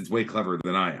 Medicine's way cleverer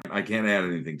than I am. I can't add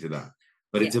anything to that.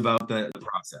 But it's about the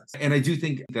process. And I do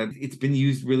think that it's been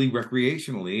used really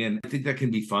recreationally. And I think that can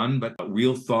be fun, but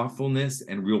real thoughtfulness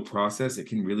and real process, it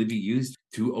can really be used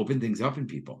to open things up in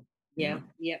people. Yeah.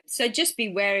 So just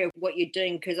be wary of what you're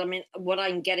doing, because what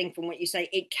I'm getting from what you say,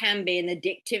 it can be an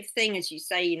addictive thing. As you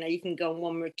say, you can go on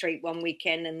one retreat one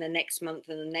weekend and the next month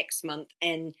and the next month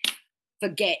and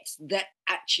forget that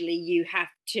actually you have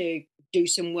to do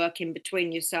some work in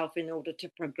between yourself in order to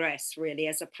progress, really,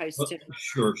 as opposed to...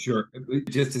 Sure.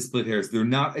 Just to split hairs, they're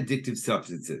not addictive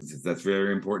substances. That's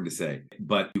very important to say.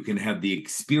 But you can have the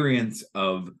experience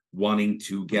of wanting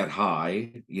to get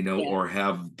high, or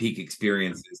have peak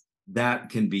experiences. That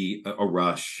can be a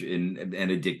rush and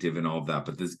addictive and all of that.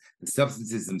 But the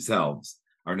substances themselves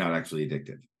are not actually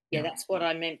addictive. Yeah, that's what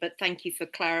I meant. But thank you for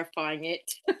clarifying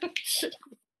it.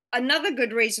 Another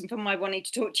good reason for my wanting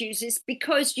to talk to you is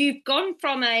because you've gone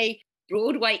from a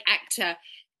Broadway actor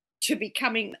to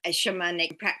becoming a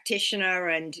shamanic practitioner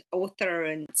and author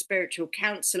and spiritual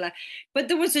counselor. But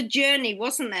there was a journey,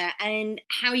 wasn't there? And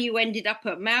how you ended up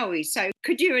at Maui. So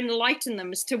could you enlighten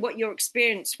them as to what your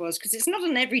experience was? Because it's not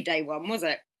an everyday one, was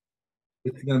it?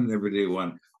 It's not an everyday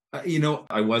one.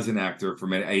 I was an actor for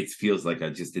many. It feels like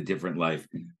just a different life.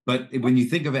 But when you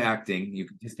think of acting, you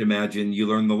can just imagine you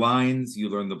learn the lines, you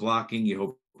learn the blocking, you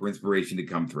hope for inspiration to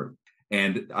come through.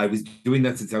 And I was doing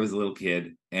that since I was a little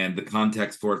kid. And the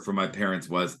context for it from my parents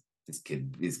was, this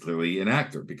kid is clearly an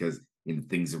actor because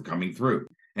things are coming through.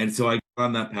 And so I got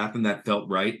on that path, and that felt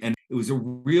right. And it was a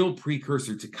real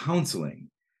precursor to counseling,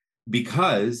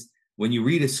 because when you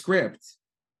read a script,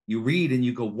 you read and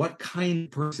you go, what kind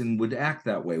of person would act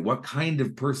that way? What kind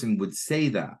of person would say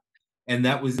that? And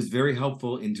that was very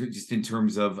helpful in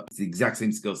terms of the exact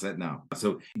same skill set now.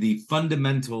 So the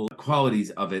fundamental qualities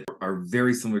of it are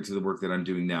very similar to the work that I'm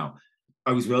doing now.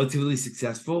 I was relatively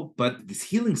successful, but this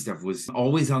healing stuff was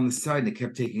always on the side, and it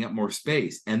kept taking up more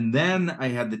space. And then I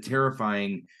had the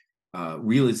terrifying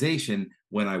realization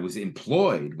when I was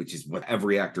employed, which is what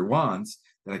every actor wants,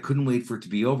 that I couldn't wait for it to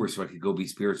be over so I could go be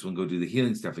spiritual and go do the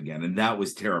healing stuff again. And that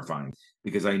was terrifying,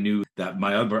 because I knew that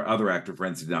my other actor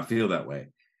friends did not feel that way.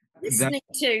 Listening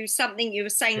to something you were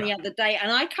saying the other day,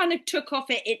 and I kind of took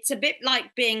off it. It's a bit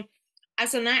like being,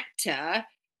 as an actor,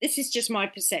 this is just my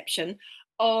perception,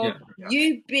 of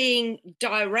you being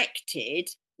directed,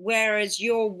 whereas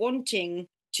you're wanting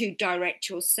to direct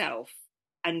yourself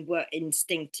and work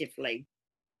instinctively.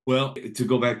 Well, to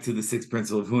go back to the sixth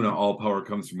principle of Huna, all power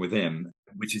comes from within,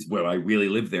 which is where I really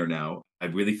live there now. I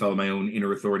really follow my own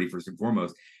inner authority first and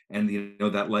foremost. And,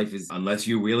 that life is, unless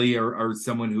you really are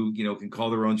someone who, can call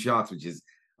their own shots, which is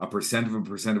a percent of a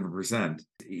percent of a percent,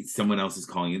 someone else is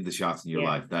calling the shots in your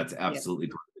life. That's absolutely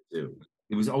perfect too.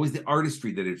 It was always the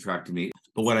artistry that attracted me.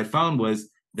 But what I found was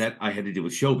that I had to do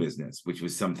with show business, which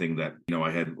was something that,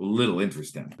 I had little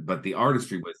interest in. But the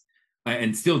artistry was,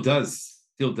 and still does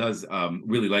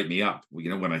really light me up,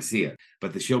 when I see it.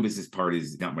 But the show business part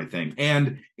is not my thing.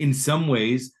 And in some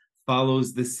ways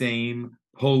follows the same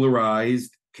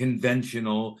polarized,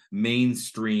 conventional,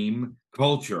 mainstream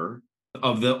culture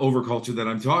of the overculture that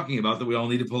I'm talking about that we all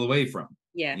need to pull away from.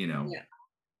 Yeah. Yeah.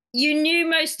 You knew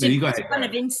most No, of you go it ahead. kind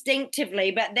of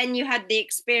instinctively, but then you had the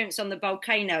experience on the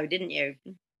volcano, didn't you?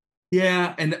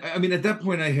 Yeah, and I mean, at that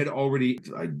point,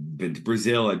 I'd been to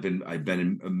Brazil, I've been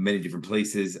in many different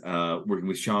places, working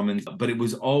with shamans, but it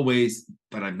was always,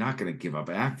 but I'm not going to give up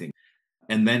acting.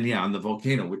 And then, yeah, on the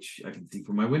volcano, which I can see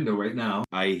from my window right now,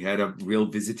 I had a real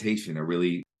visitation, a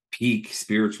really peak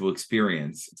spiritual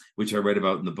experience, which I read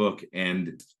about in the book,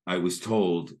 and I was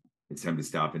told it's time to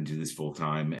stop and do this full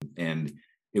time. And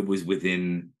it was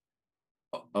within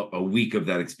a week of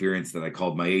that experience that I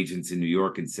called my agents in New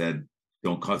York and said,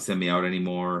 don't send me out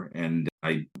anymore. And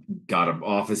I got an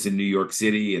office in New York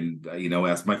City and,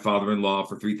 asked my father-in-law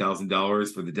for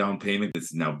 $3,000 for the down payment. This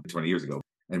is now 20 years ago,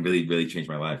 and really, really changed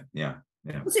my life. Yeah.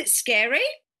 Yeah. Was it scary?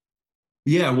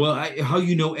 Yeah. Well, how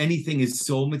anything is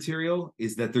soul material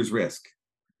is that there's risk.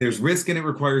 There's risk and it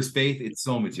requires faith. It's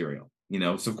soul material,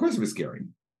 so of course it was scary.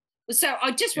 So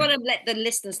I just want to let the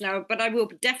listeners know, but I will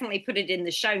definitely put it in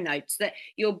the show notes, that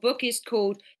your book is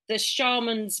called The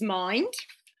Shaman's Mind,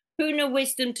 Huna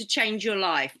Wisdom to Change Your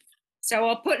Life. So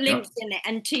I'll put links in it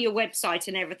and to your website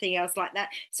and everything else like that.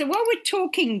 So while we're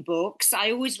talking books,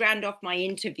 I always round off my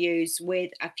interviews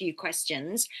with a few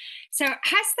questions. So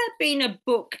has there been a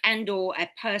book and or a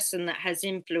person that has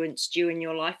influenced you in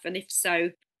your life? And if so,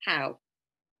 how?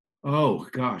 Oh,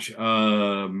 gosh.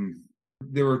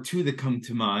 There are two that come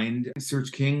to mind.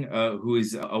 Serge King, who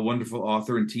is a wonderful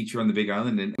author and teacher on the Big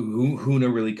Island, and who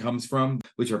Huna really comes from,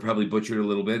 which I probably butchered a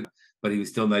little bit, but he was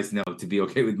still nice enough to be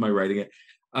okay with my writing it.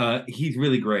 He's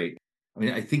really great. I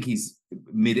mean, I think he's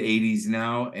mid-80s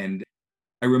now, and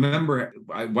I remember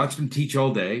I watched him teach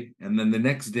all day, and then the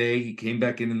next day he came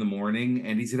back in the morning,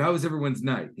 and he said, "How was everyone's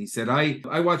night?" He said,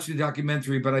 I watched a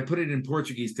documentary, but I put it in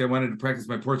Portuguese because I wanted to practice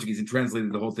my Portuguese and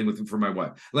translated the whole thing with him for my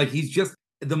wife." Like, he's just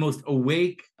the most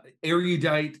awake,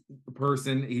 erudite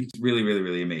person. He's really, really,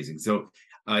 really amazing. So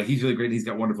he's really great. And he's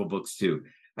got wonderful books too.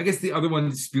 I guess the other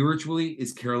one spiritually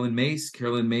is Carolyn Myss,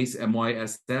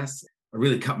 Myss. I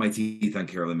really cut my teeth on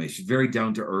Carolyn Myss. She's very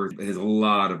down to earth. There's a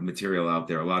lot of material out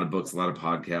there, a lot of books, a lot of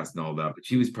podcasts and all that. But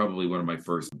she was probably one of my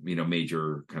first,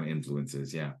 major kind of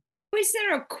influences. Yeah. Is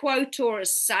there a quote or a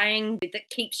saying that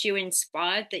keeps you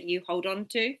inspired that you hold on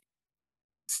to?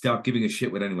 Stop giving a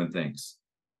shit what anyone thinks.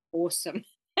 Awesome.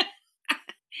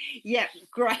 Yeah,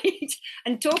 great.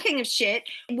 And talking of shit,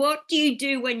 what do you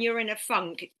do when you're in a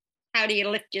funk? How do you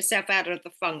lift yourself out of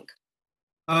the funk?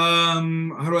 How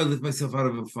do I lift myself out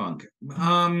of a funk?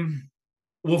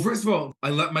 Well, first of all,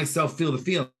 I let myself feel the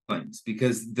feelings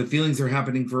because the feelings are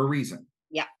happening for a reason.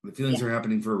 Yeah. The feelings are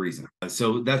happening for a reason.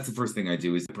 So that's the first thing I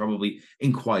do, is probably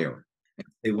inquire and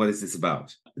say, what is this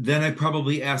about? Then I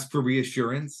probably ask for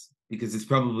reassurance, because it's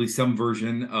probably some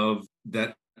version of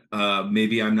that.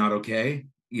 Maybe I'm not okay,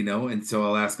 and so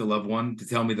I'll ask a loved one to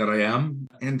tell me that I am.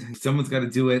 And someone's got to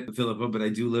do it, Philippa, but I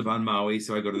do live on Maui,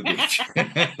 so I go to the beach.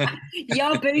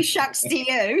 Yaboo shucks to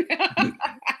you.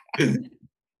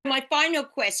 My final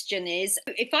question is,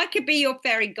 if I could be your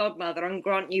fairy godmother and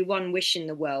grant you one wish in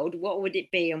the world, what would it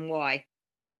be and why?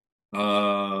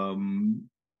 That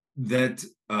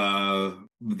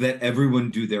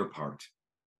everyone do their part.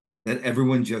 That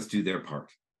everyone just do their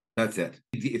part. That's it.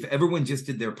 If everyone just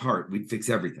did their part, we'd fix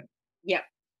everything. Yep.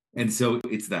 And so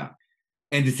it's that.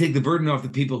 And to take the burden off the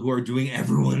people who are doing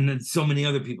everyone and so many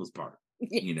other people's part,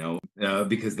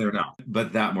 because they're not.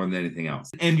 But that more than anything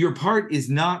else. And your part is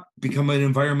not become an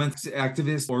environmental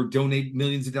activist or donate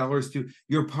millions of dollars to.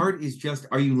 Your part is just,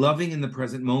 are you loving in the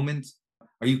present moment?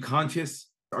 Are you conscious?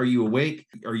 Are you awake?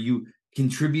 Are you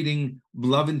contributing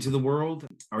love into the world?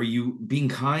 Are you being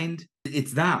kind?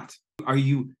 It's that. Are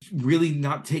you really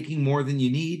not taking more than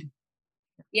you need?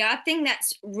 Yeah, I think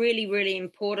that's really, really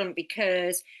important,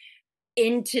 because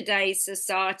in today's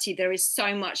society, there is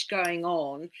so much going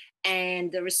on,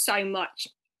 and there is so much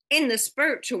in the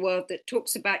spiritual world that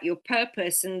talks about your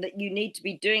purpose and that you need to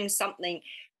be doing something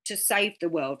to save the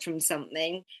world from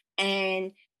something.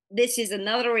 And this is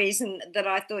another reason that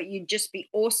I thought you'd just be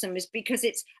awesome, is because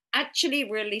it's actually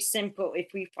really simple if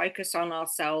we focus on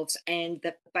ourselves and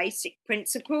the basic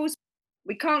principles.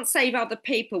 We can't save other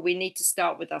people. We need to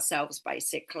start with ourselves,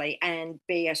 basically, and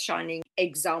be a shining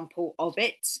example of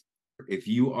it. If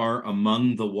you are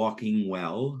among the walking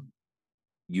well,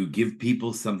 you give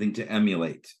people something to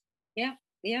emulate. Yeah.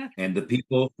 Yeah. And the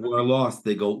people who are lost,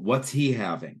 they go, what's he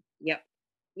having? Yep.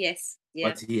 Yes. Yeah.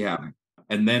 What's he having?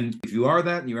 And then if you are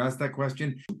that and you ask that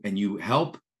question and you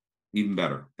help, even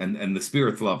better. And the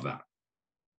spirits love that.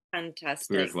 Fantastic.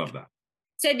 Spirits love that.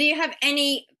 So do you have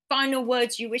any final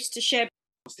words you wish to share?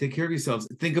 Take care of yourselves.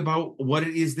 Think about what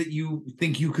it is that you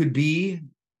think you could be.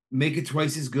 Make it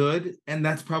twice as good. And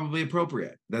that's probably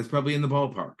appropriate. That's probably in the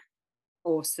ballpark.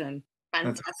 Awesome.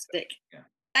 Fantastic. Yeah.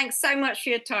 Thanks so much for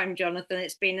your time, Jonathan.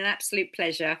 It's been an absolute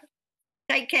pleasure.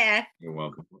 Take care. You're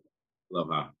welcome.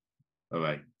 Aloha.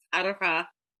 Bye-bye. Aloha.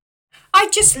 I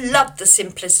just love the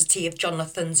simplicity of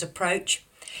Jonathan's approach.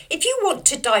 If you want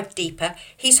to dive deeper,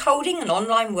 he's holding an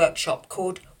online workshop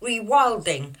called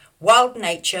Rewilding, Wild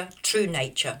Nature, True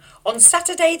Nature on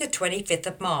Saturday the 25th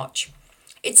of March.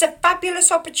 It's a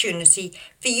fabulous opportunity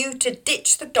for you to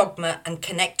ditch the dogma and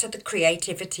connect to the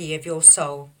creativity of your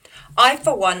soul. I,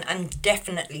 for one, am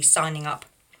definitely signing up.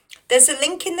 There's a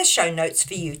link in the show notes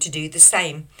for you to do the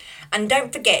same. And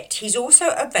don't forget, he's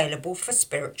also available for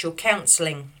spiritual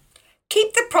counselling.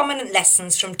 Keep the prominent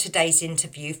lessons from today's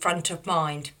interview front of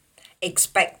mind.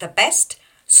 Expect the best,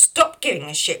 stop giving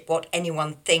a shit what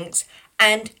anyone thinks,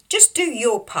 and just do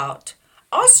your part.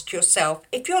 Ask yourself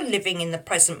if you're living in the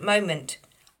present moment.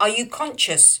 Are you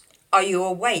conscious? Are you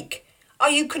awake?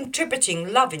 Are you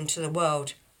contributing love into the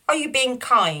world? Are you being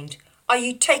kind? Are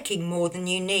you taking more than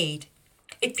you need?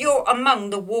 If you're among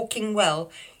the walking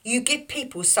well, you give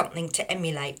people something to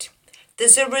emulate.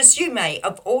 There's a resume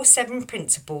of all 7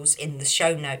 principles in the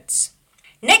show notes.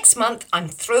 Next month, I'm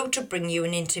thrilled to bring you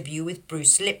an interview with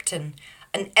Bruce Lipton,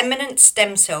 an eminent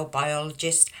stem cell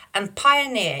biologist and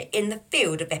pioneer in the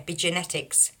field of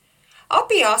epigenetics. I'll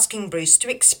be asking Bruce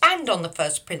to expand on the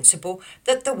first principle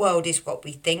that the world is what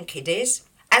we think it is,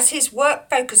 as his work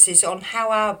focuses on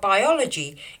how our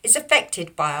biology is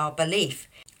affected by our belief,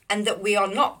 and that we are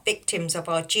not victims of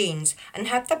our genes and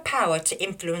have the power to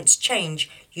influence change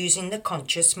using the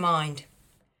conscious mind.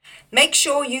 Make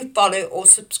sure you follow or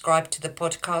subscribe to the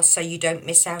podcast so you don't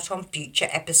miss out on future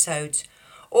episodes.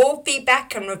 All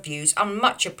feedback and reviews are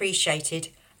much appreciated,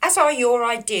 as are your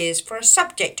ideas for a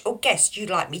subject or guest you'd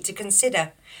like me to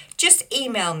consider. Just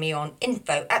email me on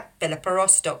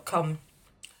info@philippaross.com.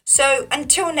 So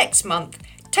until next month,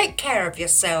 take care of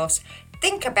yourselves.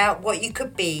 Think about what you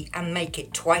could be and make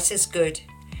it twice as good.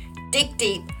 Dig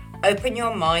deep, open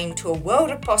your mind to a world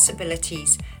of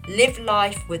possibilities, live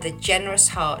life with a generous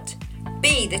heart.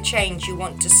 Be the change you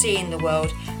want to see in the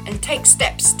world and take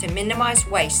steps to minimize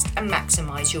waste and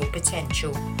maximize your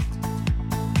potential.